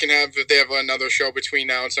 I mean, you can have – if they have another show between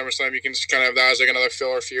now and SummerSlam, you can just kind of have that as like another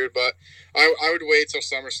filler feud. But I would wait till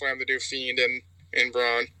SummerSlam to do Fiend and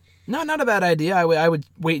Braun. No, not a bad idea. I would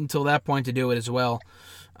wait until that point to do it as well.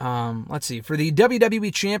 Let's see. For the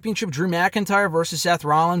WWE Championship, Drew McIntyre versus Seth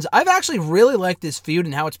Rollins. I've actually really liked this feud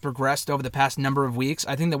and how it's progressed over the past number of weeks.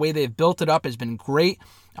 I think the way they've built it up has been great.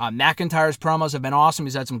 McIntyre's promos have been awesome.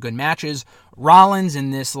 He's had some good matches. Rollins in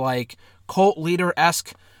this like cult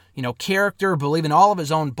leader-esque, character, believing all of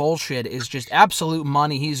his own bullshit is just absolute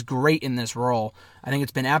money. He's great in this role. I think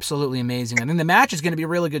it's been absolutely amazing. I think the match is going to be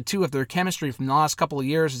really good too if their chemistry from the last couple of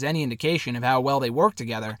years is any indication of how well they work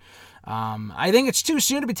together. I think it's too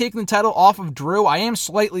soon to be taking the title off of Drew. I am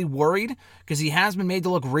slightly worried because he has been made to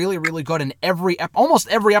look really, really good in almost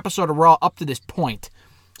every episode of Raw up to this point.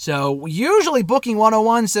 So usually Booking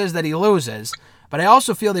 101 says that he loses, but I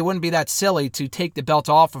also feel they wouldn't be that silly to take the belt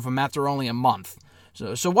off of him after only a month.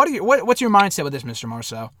 So what's your mindset with this, Mr.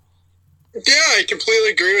 Marceau? Yeah, I completely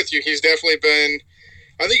agree with you. He's definitely been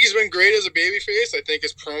 – I think he's been great as a babyface. I think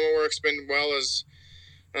his promo work's been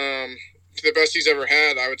the best he's ever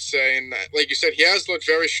had, I would say. And like you said, he has looked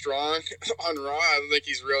very strong on Raw. I don't think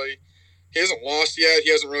he hasn't lost yet.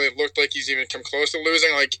 He hasn't really looked like he's even come close to losing.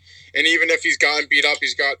 And even if he's gotten beat up,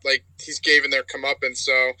 he's given their comeuppance.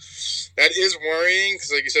 So that is worrying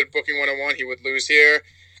because, like you said, Booking 101, he would lose here.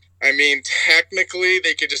 I mean, technically,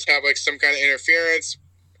 they could just have some kind of interference.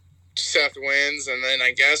 Seth wins, and then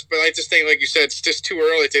I guess. But I just think, like you said, it's just too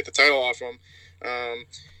early to take the title off him.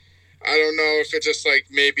 I don't know if it's just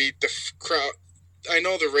maybe the crowd. I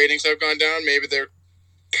know the ratings have gone down. Maybe they're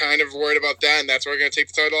kind of worried about that, and that's why we're going to take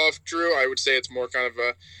the title off Drew. I would say it's more kind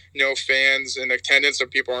of no fans in attendance, so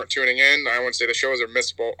people aren't tuning in. I wouldn't say the shows are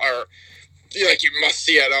missable or you must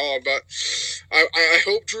see at all. But I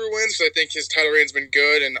hope Drew wins because I think his title reign's been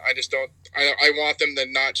good, and I just don't. I want them to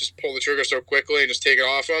not just pull the trigger so quickly and just take it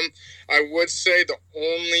off him. I would say the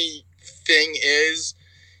only thing is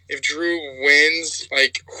if Drew wins,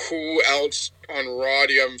 like, who else on Raw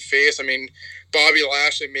do you have him face? I mean, Bobby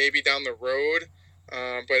Lashley maybe down the road,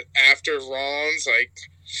 but after Rollins, like,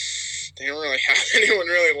 they don't really have anyone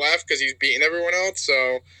really left because he's beating everyone else,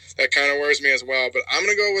 so that kind of worries me as well. But I'm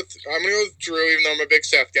gonna go with Drew, even though I'm a big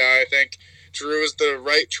Seth guy. I think Drew is the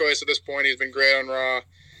right choice at this point. He's been great on Raw.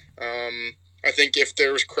 I think if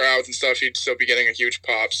there was crowds and stuff, he'd still be getting a huge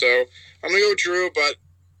pop. So I'm gonna go with Drew, but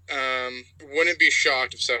wouldn't be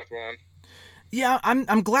shocked if Seth won. Yeah,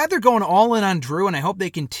 I'm glad they're going all in on Drew, and I hope they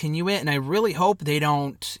continue it, and I really hope they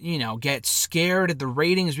don't, get scared at the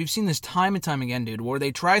ratings. We've seen this time and time again, dude, where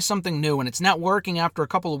they try something new, and it's not working after a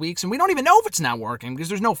couple of weeks, and we don't even know if it's not working because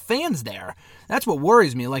there's no fans there. That's what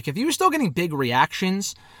worries me. Like, if you were still getting big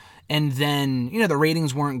reactions, and then, the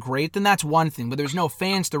ratings weren't great, then that's one thing, but there's no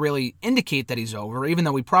fans to really indicate that he's over, even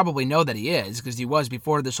though we probably know that he is, because he was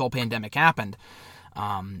before this whole pandemic happened.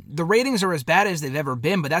 The ratings are as bad as they've ever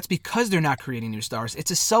been, but that's because they're not creating new stars. It's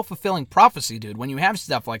a self-fulfilling prophecy, dude. When you have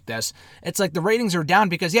stuff like this, it's like the ratings are down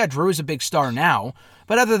because, yeah, Drew's a big star now,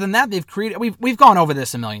 but other than that, we've gone over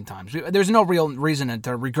this a million times. There's no real reason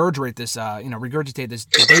to regurgitate this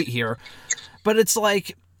debate here, but it's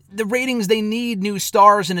like the ratings, they need new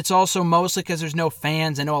stars, and it's also mostly because there's no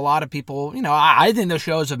fans. I know a lot of people, I think the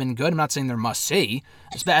shows have been good. I'm not saying they're must-see,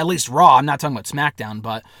 at least Raw. I'm not talking about SmackDown,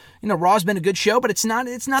 but Raw's been a good show, but it's not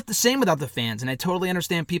the same without the fans, and I totally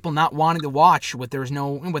understand people not wanting to watch with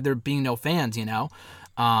there being no fans.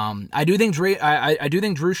 I do think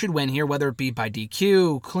Drew should win here, whether it be by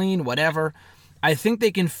DQ, clean, whatever. I think they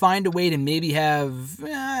can find a way to maybe have,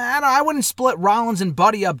 I wouldn't split Rollins and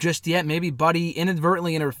Buddy up just yet. Maybe Buddy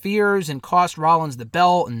inadvertently interferes and costs Rollins the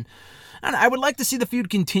belt, and I would like to see the feud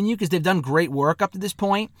continue because they've done great work up to this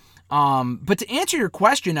point. But to answer your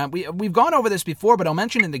question, we've gone over this before, but I'll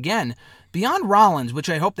mention it again. Beyond Rollins, which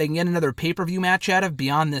I hope they can get another pay-per-view match out of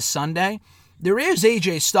beyond this Sunday, there is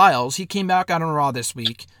AJ Styles. He came back out on Raw this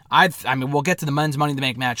week. We'll get to the men's Money in the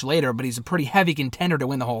Bank match later, but he's a pretty heavy contender to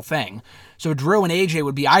win the whole thing. So Drew and AJ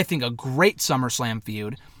would be, I think, a great SummerSlam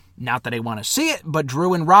feud. Not that I want to see it, but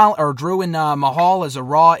Drew and Mahal as a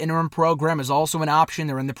Raw interim program is also an option.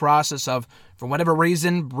 They're in the process of, for whatever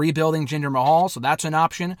reason, rebuilding Jinder Mahal, so that's an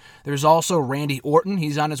option. There's also Randy Orton.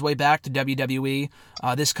 He's on his way back to WWE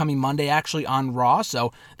this coming Monday, actually, on Raw.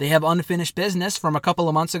 So they have unfinished business from a couple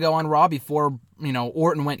of months ago on Raw before,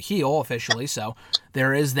 Orton went heel officially. So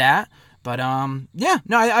there is that. But,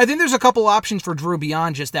 I think there's a couple options for Drew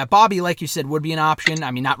beyond just that. Bobby, like you said, would be an option.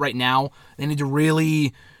 I mean, not right now. They need to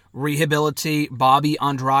really rehabilitate Bobby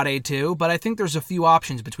Andrade too, but I think there's a few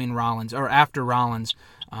options between Rollins or after Rollins.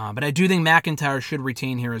 But I do think McIntyre should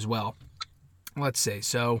retain here as well. Let's see.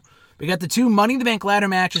 So we got the two Money in the Bank ladder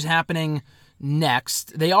matches happening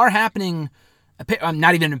next. They are happening,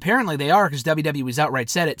 not even apparently they are, because WWE's outright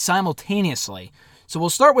said it, simultaneously. So we'll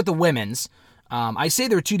start with the women's. I say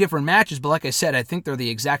they're two different matches, but like I said, I think they're the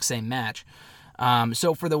exact same match.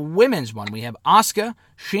 So for the women's one, we have Asuka,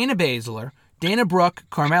 Shayna Baszler, Dana Brooke,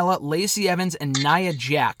 Carmella, Lacey Evans, and Nia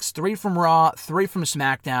Jax. 3 from Raw, 3 from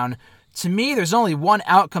SmackDown. To me, there's only one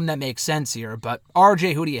outcome that makes sense here, but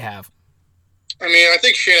RJ, who do you have? I mean, I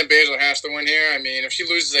think Shayna Baszler has to win here. I mean, if she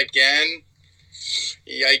loses again,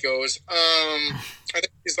 yikes. I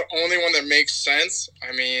think she's the only one that makes sense.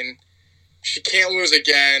 I mean, she can't lose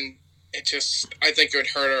again. I think it would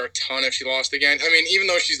hurt her a ton if she lost again. I mean, even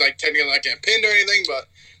though she's technically not getting pinned or anything, but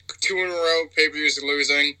 2 in a row pay-per-views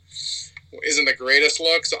losing isn't the greatest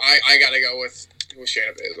look, so I got to go with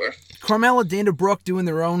Shayna Baszler. Carmella, Dana Brooke doing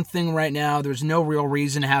their own thing right now. There's no real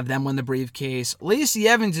reason to have them win the briefcase. Lacey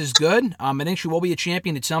Evans is good. I think she will be a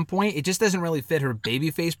champion at some point. It just doesn't really fit her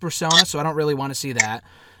babyface persona, so I don't really want to see that.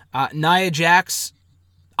 Nia Jax,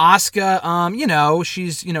 Asuka,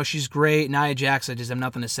 she's great. Nia Jax, I just have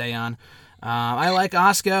nothing to say on. I like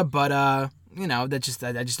Asuka, but I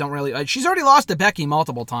just don't really. She's already lost to Becky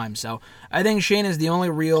multiple times, so I think Shayna is the only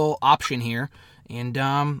real option here. And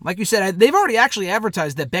like you said, they've already actually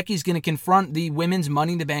advertised that Becky's going to confront the women's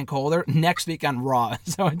Money in the Bank holder next week on Raw.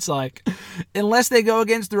 So it's like, unless they go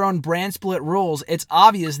against their own brand split rules, it's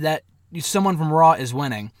obvious that someone from Raw is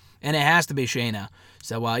winning, and it has to be Shayna.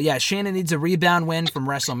 So, Shayna needs a rebound win from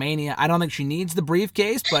WrestleMania. I don't think she needs the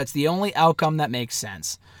briefcase, but it's the only outcome that makes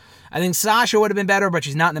sense. I think Sasha would have been better, but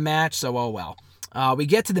she's not in the match, so oh well. We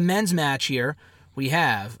get to the men's match here. We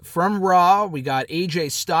have, from Raw, we got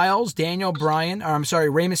AJ Styles, Rey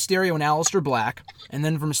Mysterio, and Aleister Black. And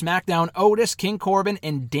then from SmackDown, Otis, King Corbin,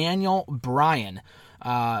 and Daniel Bryan.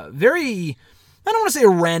 Very, I don't want to say a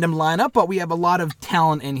random lineup, but we have a lot of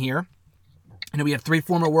talent in here. And we have 3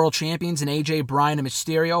 former world champions in AJ, Bryan, and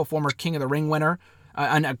Mysterio, a former King of the Ring winner.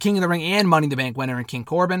 a King of the Ring and Money in the Bank winner in King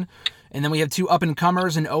Corbin. And then we have two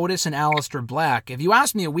up-and-comers in Otis and Aleister Black. If you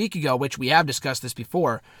asked me a week ago, which we have discussed this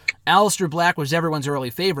before, Aleister Black was everyone's early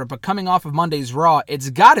favorite, but coming off of Monday's Raw, it's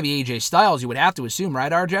got to be AJ Styles, you would have to assume,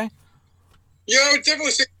 right, RJ? Yeah, I would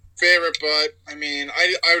definitely say favorite, but, I mean,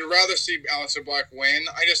 I would rather see Aleister Black win.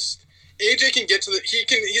 AJ can get to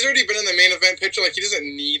he's already been in the main event picture, like, he doesn't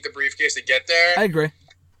need the briefcase to get there. I agree.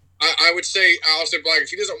 I would say Aleister Black, if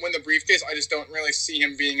he doesn't win the briefcase, I just don't really see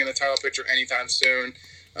him being in the title picture anytime soon.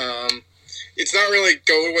 It's not really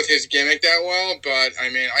going with his gimmick that well, but I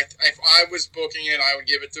mean, if I was booking it, I would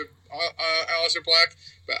give it to Aleister Black,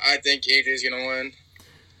 but I think AJ's going to win.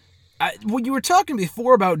 When you were talking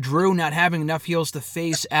before about Drew not having enough heels to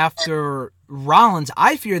face after Rollins,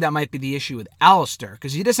 I fear that might be the issue with Aleister,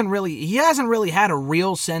 because he hasn't really had a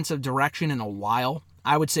real sense of direction in a while.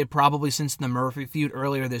 I would say probably since the Murphy feud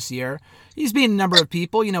earlier this year. He's beaten a number of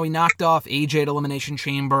people. You know, he knocked off AJ at Elimination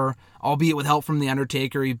Chamber, albeit with help from The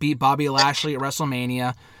Undertaker. He beat Bobby Lashley at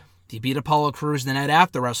WrestleMania. He beat Apollo Crews the night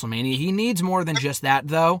after WrestleMania. He needs more than just that,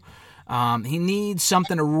 though. He needs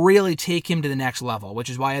something to really take him to the next level, which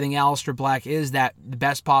is why I think Aleister Black is the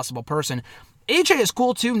best possible person. AJ is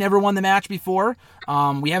cool, too. Never won the match before.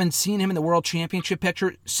 We haven't seen him in the World Championship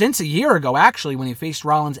picture since a year ago, actually, when he faced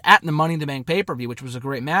Rollins at the Money in the Bank pay-per-view, which was a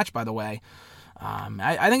great match, by the way.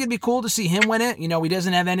 I think it'd be cool to see him win it. You know, he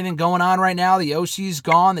doesn't have anything going on right now. The OC's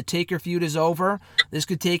gone. The Taker feud is over. This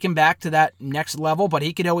could take him back to that next level, but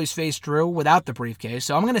he could always face Drew without the briefcase.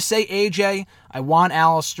 So I'm going to say AJ. I want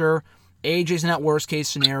Aleister. AJ's not worst-case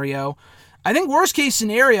scenario. I think worst-case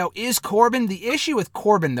scenario is Corbin. The issue with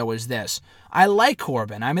Corbin, though, is this. I like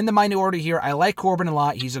Corbin. I'm in the minority here. I like Corbin a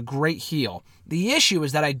lot. He's a great heel. The issue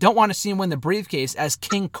is that I don't want to see him win the briefcase as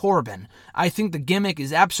King Corbin. I think the gimmick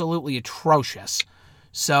is absolutely atrocious.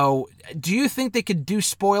 So, do you think they could do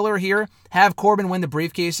spoiler here, have Corbin win the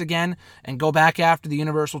briefcase again, and go back after the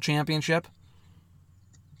Universal Championship?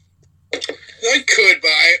 I could, but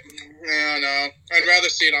I don't know. I'd rather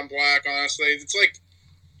see it on Black, honestly. It's like,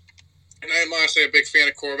 and I'm honestly a big fan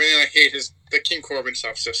of Corbin, and I hate the King Corbin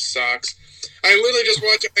stuff just sucks. I literally just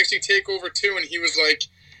watched NXT TakeOver 2, and he was like,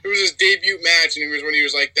 it was his debut match, and when he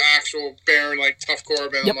was like the actual Baron, like tough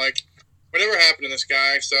Corbin. Yep. I'm like, whatever happened to this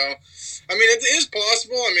guy? So, I mean, it is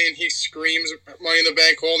possible. I mean, he screams Money in the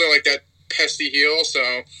Bank holder like that pesky heel,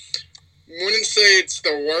 so wouldn't say it's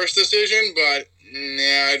the worst decision, but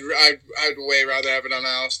yeah, I'd way rather have it on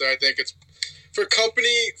Aleister. I think it's for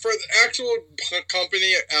the actual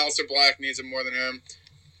company, Aleister Black needs it more than him.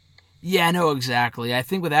 Yeah, I know exactly. I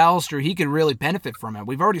think with Aleister, he could really benefit from it.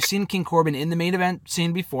 We've already seen King Corbin in the main event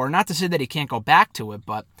scene before. Not to say that he can't go back to it,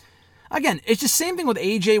 but again, it's the same thing with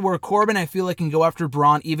AJ, where Corbin, I feel like, can go after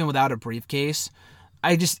Braun even without a briefcase.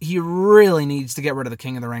 He really needs to get rid of the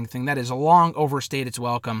King of the Ring thing. That is a long overstayed its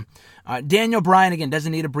welcome. Daniel Bryan, again,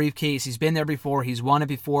 doesn't need a briefcase. He's been there before. He's won it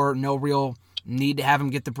before. No real need to have him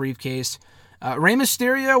get the briefcase. Rey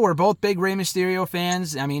Mysterio, we're both big Rey Mysterio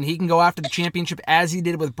fans. I mean, he can go after the championship as he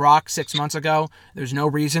did with Brock 6 months ago. There's no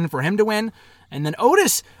reason for him to win. And then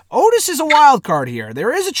Otis is a wild card here.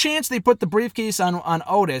 There is a chance they put the briefcase on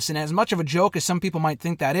Otis, and as much of a joke as some people might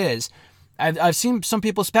think that is, I've seen some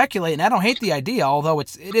people speculate, and I don't hate the idea, although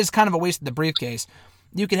it is kind of a waste of the briefcase.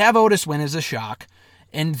 You could have Otis win as a shock,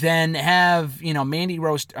 and then have, Mandy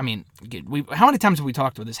Rose. I mean, how many times have we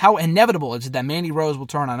talked about this? How inevitable is it that Mandy Rose will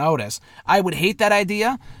turn on Otis? I would hate that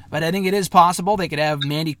idea, but I think it is possible. They could have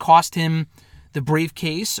Mandy cost him the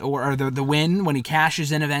briefcase or the win when he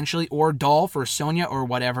cashes in eventually, or Dolph or Sonya or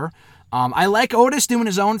whatever. I like Otis doing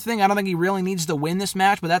his own thing. I don't think he really needs to win this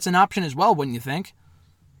match, but that's an option as well, wouldn't you think?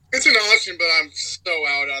 It's an option, but I'm so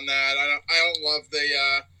out on that. I don't love the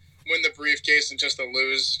win the briefcase and just to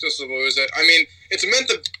lose it. I mean, it's meant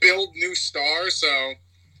to build new stars, so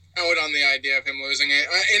out on the idea of him losing it.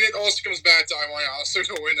 And it also comes back to I want Aleister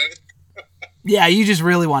to win it. Yeah, you just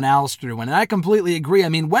really want Aleister to win, and I completely agree. I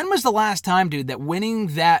mean, when was the last time, dude, that winning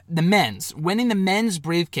the men's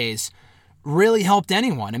briefcase really helped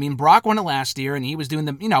anyone? I mean, Brock won it last year, and he was doing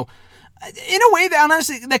in a way that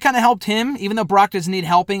honestly that kind of helped him, even though Brock doesn't need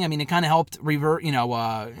helping. I mean, it kind of helped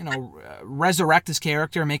resurrect his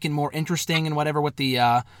character, make it more interesting and whatever with the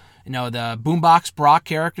the Boombox Brock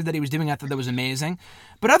character that he was doing. I thought that was amazing.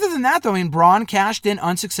 But other than that, though, I mean, Braun cashed in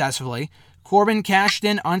unsuccessfully. Corbin cashed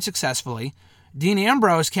in unsuccessfully. Dean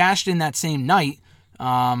Ambrose cashed in that same night.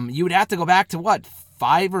 You would have to go back to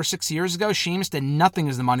 5 or 6 years ago? Sheamus did nothing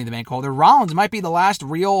as the Money in the Bank holder. Rollins might be the last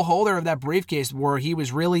real holder of that briefcase where he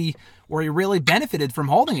really benefited from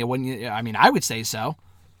holding it. Wouldn't you? I mean, I would say so.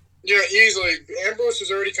 Yeah, easily. Ambrose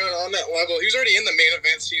was already kind of on that level. He was already in the main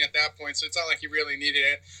event scene at that point, so it's not like he really needed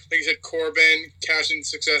it. Like you said, Corbin cashed in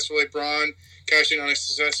successfully. Braun cashed in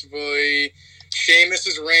unsuccessfully.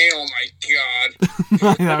 Sheamus's reign, oh my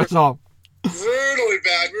God. That was all. Brutally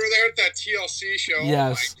bad. We were there at that TLC show.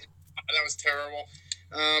 Yes. Oh my God, that was terrible.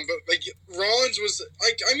 But like Rollins was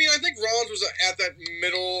like, I think Rollins was at that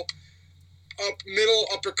middle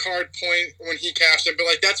upper card point when he cashed in. But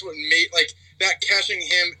like that's what made like that cashing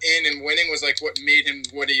him in and winning was like what made him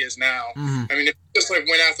what he is now. Mm-hmm. I mean, if he just like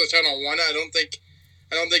went after the title and won it, I don't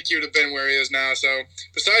think he would have been where he is now. So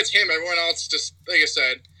besides him, everyone else just like I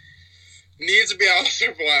said needs to be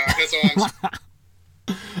Aleister Black. That's all I'm saying.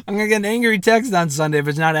 I'm going to get an angry text on Sunday if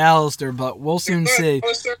it's not Aleister, but we'll soon see.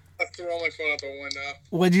 Aleister, I'll throw my phone out the window.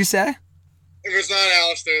 What'd you say? If it's not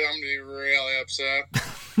Aleister, I'm going to be really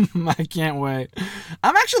upset. I can't wait.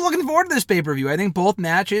 I'm actually looking forward to this pay-per-view. I think both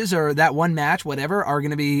matches, or that one match, whatever, are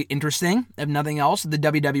going to be interesting, if nothing else, at the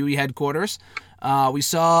WWE headquarters. We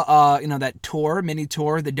saw, that mini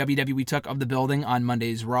tour the WWE took of the building on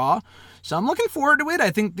Monday's Raw. So I'm looking forward to it.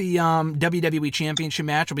 I think the WWE Championship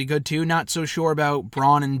match will be good too. Not so sure about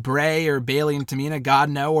Braun and Bray or Bayley and Tamina,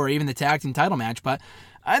 God no, or even the tag team title match. But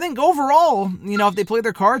I think overall, if they play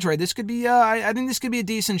their cards right, this could be. I think this could be a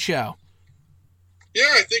decent show. Yeah,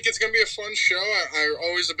 I think it's going to be a fun show. I'm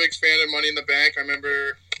always a big fan of Money in the Bank. I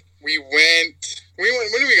remember we went, when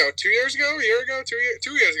did we go? 2 years ago? A year ago? 2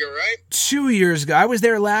 years ago, right? 2 years ago. I was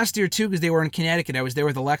there last year, too, because they were in Connecticut. I was there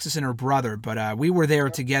with Alexis and her brother, but we were there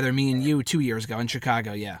together, me and you, 2 years ago in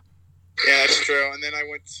Chicago, yeah. Yeah, that's true. And then I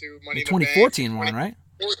went to Money in the Bank. 2014 one, right?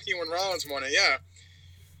 2014 when Rollins won it, yeah,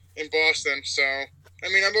 in Boston. So, I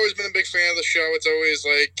mean, I've always been a big fan of the show. It's always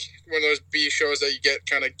like one of those B shows that you get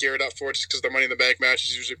kind of geared up for just because the Money in the Bank match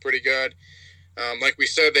is usually pretty good. Like we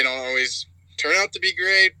said, they don't always turn out to be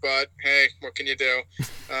great, but hey, what can you do?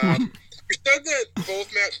 We said that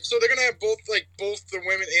both matches, so they're gonna have both the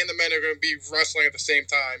women and the men are gonna be wrestling at the same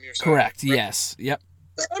time. You're saying, correct? right? Yes. Yep.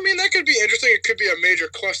 I mean, that could be interesting. It could be a major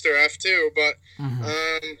cluster F too, but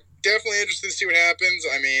definitely interested to see what happens.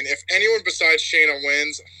 I mean, if anyone besides Shayna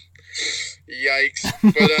wins, yikes!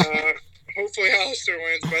 But hopefully Aleister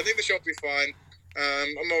wins. But I think the show will be fun.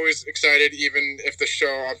 I'm always excited, even if the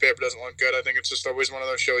show on paper doesn't look good. I think it's just always one of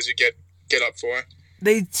those shows you get up for.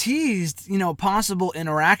 They teased, possible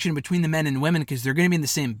interaction between the men and women because they're going to be in the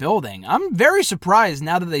same building. I'm very surprised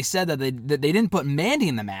now that they said that they didn't put Mandy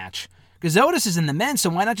in the match because Otis is in the men, so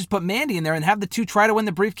why not just put Mandy in there and have the two try to win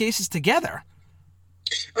the briefcases together?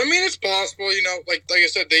 I mean, it's possible, like I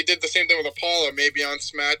said, they did the same thing with Apollo. Maybe on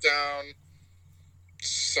SmackDown,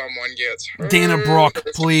 someone gets hurt. Dana Brooke,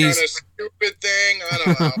 please. Kind of stupid thing. I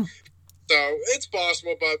don't know. So it's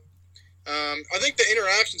possible, but I think the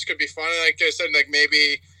interactions could be fun. Like I said, like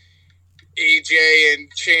maybe AJ and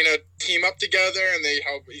Shayna team up together and they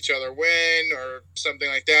help each other win or something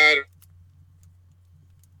like that.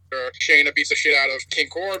 Or Shayna beats the shit out of King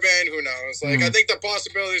Corbin. Who knows? Like I think the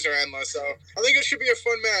possibilities are endless. So I think it should be a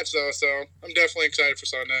fun match, though. So I'm definitely excited for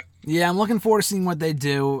Sunday. Yeah, I'm looking forward to seeing what they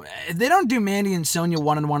do. If they don't do Mandy and Sonya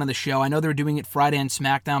one-on-one on the show, I know they're doing it Friday on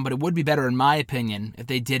SmackDown, but it would be better, in my opinion, if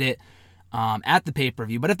they did it at the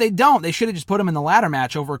pay-per-view. But if they don't, they should have just put them in the ladder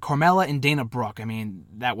match over Carmella and Dana Brooke. I mean,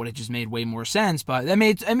 that would have just made way more sense, but it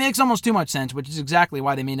makes almost too much sense, which is exactly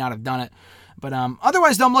why they may not have done it. But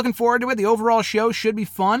otherwise, though, I'm looking forward to it. The overall show should be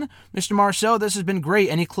fun. Mr. Marceau, this has been great.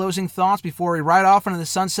 Any closing thoughts before we ride off into the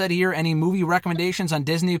sunset here? Any movie recommendations on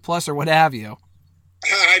Disney Plus or what have you?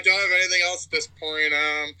 I don't have anything else at this point.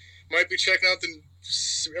 Might be checking out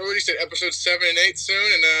episode 7 and 8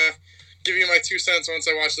 soon, and give you my 2 cents once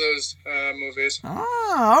I watch those movies.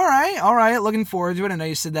 Oh, all right. Looking forward to it. I know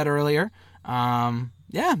you said that earlier.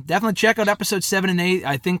 Yeah, definitely check out episode 7 and 8.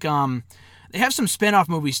 I think they have some spin-off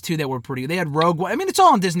movies too that were pretty. They had Rogue One. I mean, it's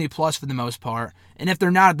all on Disney Plus for the most part. And if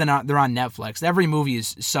they're not, they're on Netflix. Every movie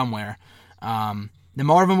is somewhere. The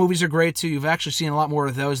Marvel movies are great too. You've actually seen a lot more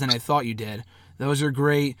of those than I thought you did. Those are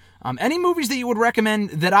great. Any movies that you would recommend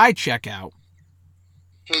that I check out?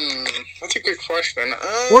 That's a good question.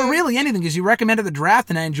 Or really anything, because you recommended The Draft,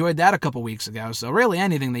 and I enjoyed that a couple weeks ago. So really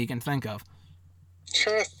anything that you can think of. I'm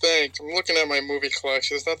trying to think. I'm looking at my movie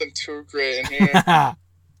collection. There's nothing too great in here.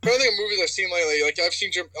 I don't think of movies I've seen lately. Like you've seen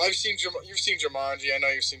Jumanji. I know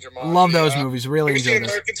you've seen Jumanji. Love those movies. Really enjoyed enjoyed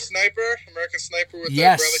American Sniper. American Sniper with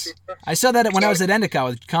yes. Bradley Cooper. I saw that when I was at Endicott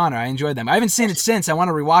with Connor. I enjoyed them. I haven't seen it since. I want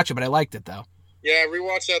to rewatch it, but I liked it though. Yeah, I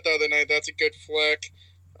rewatched that the other night. That's a good flick.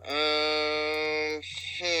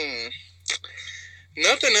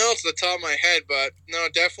 Nothing else at the top of my head, but no,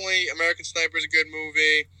 definitely American Sniper is a good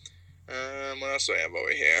movie. What else do I have over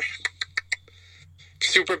here?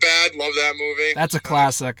 Superbad, love that movie. That's a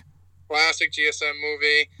classic. classic GSM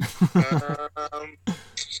movie.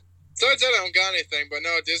 Besides that, I don't got anything. But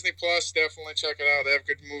no, Disney Plus, definitely check it out. They have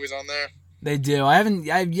good movies on there. They do.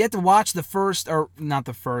 I've yet to watch the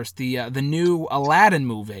new Aladdin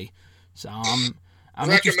movie. So I'm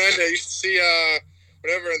recommend it. You should see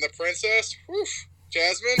whatever in The Princess. Whew,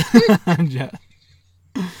 Jasmine.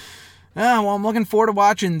 Well, I'm looking forward to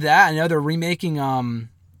watching that. I know they're remaking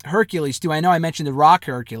Hercules too. I know I mentioned the Rock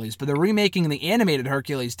Hercules, but they're remaking the animated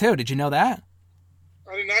Hercules too. Did you know that?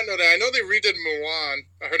 I did not know that. I know they redid Mulan.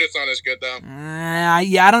 I heard it's not as good though.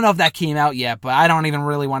 Yeah, I don't know if that came out yet, but I don't even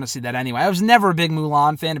really want to see that anyway. I was never a big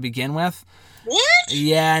Mulan fan to begin with. What?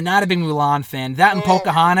 Yeah, not a big Mulan fan. That and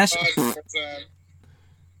Pocahontas.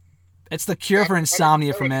 It's the cure for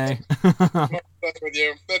insomnia for me. That's with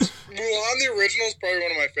you. Mulan, the original, is probably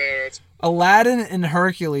one of my favorites. Aladdin and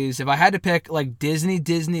Hercules, if I had to pick like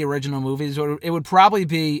Disney original movies, it would probably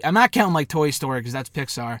be, I'm not counting like Toy Story because that's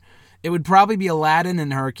Pixar. It would probably be Aladdin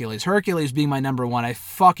and Hercules. Hercules being my number one. I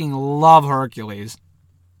fucking love Hercules.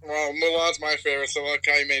 Well, Mulan's my favorite, so look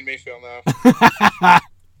how you made me feel now.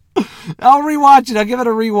 I'll rewatch it. I'll give it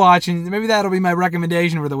a rewatch, and maybe that'll be my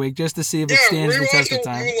recommendation for the week, just to see if it stands the test of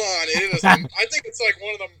time. Mulan. It is. I think it's like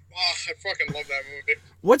one of them. Oh, I fucking love that movie.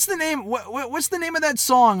 What's the name? What's the name of that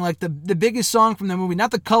song? Like the biggest song from the movie? Not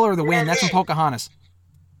The Color of the Wind. That's from Pocahontas.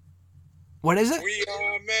 What is it? We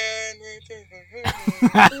are men.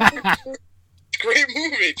 Great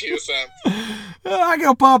movie, GSM. I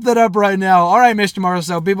gotta pop that up right now. All right, Mr.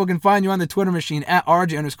 Marceau. People can find you on the Twitter machine at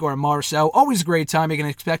RJ_Marceau. Always a great time. You can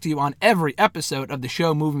expect you on every episode of the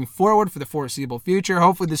show moving forward for the foreseeable future.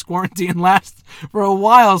 Hopefully this quarantine lasts for a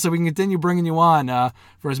while so we can continue bringing you on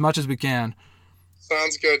for as much as we can.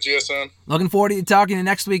 Sounds good, GSM. Looking forward to talking to you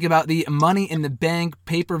next week about the Money in the Bank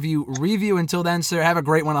pay-per-view review. Until then, sir, have a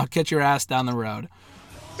great one. I'll catch your ass down the road.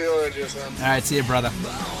 See you later, GSM. All right, see you, brother.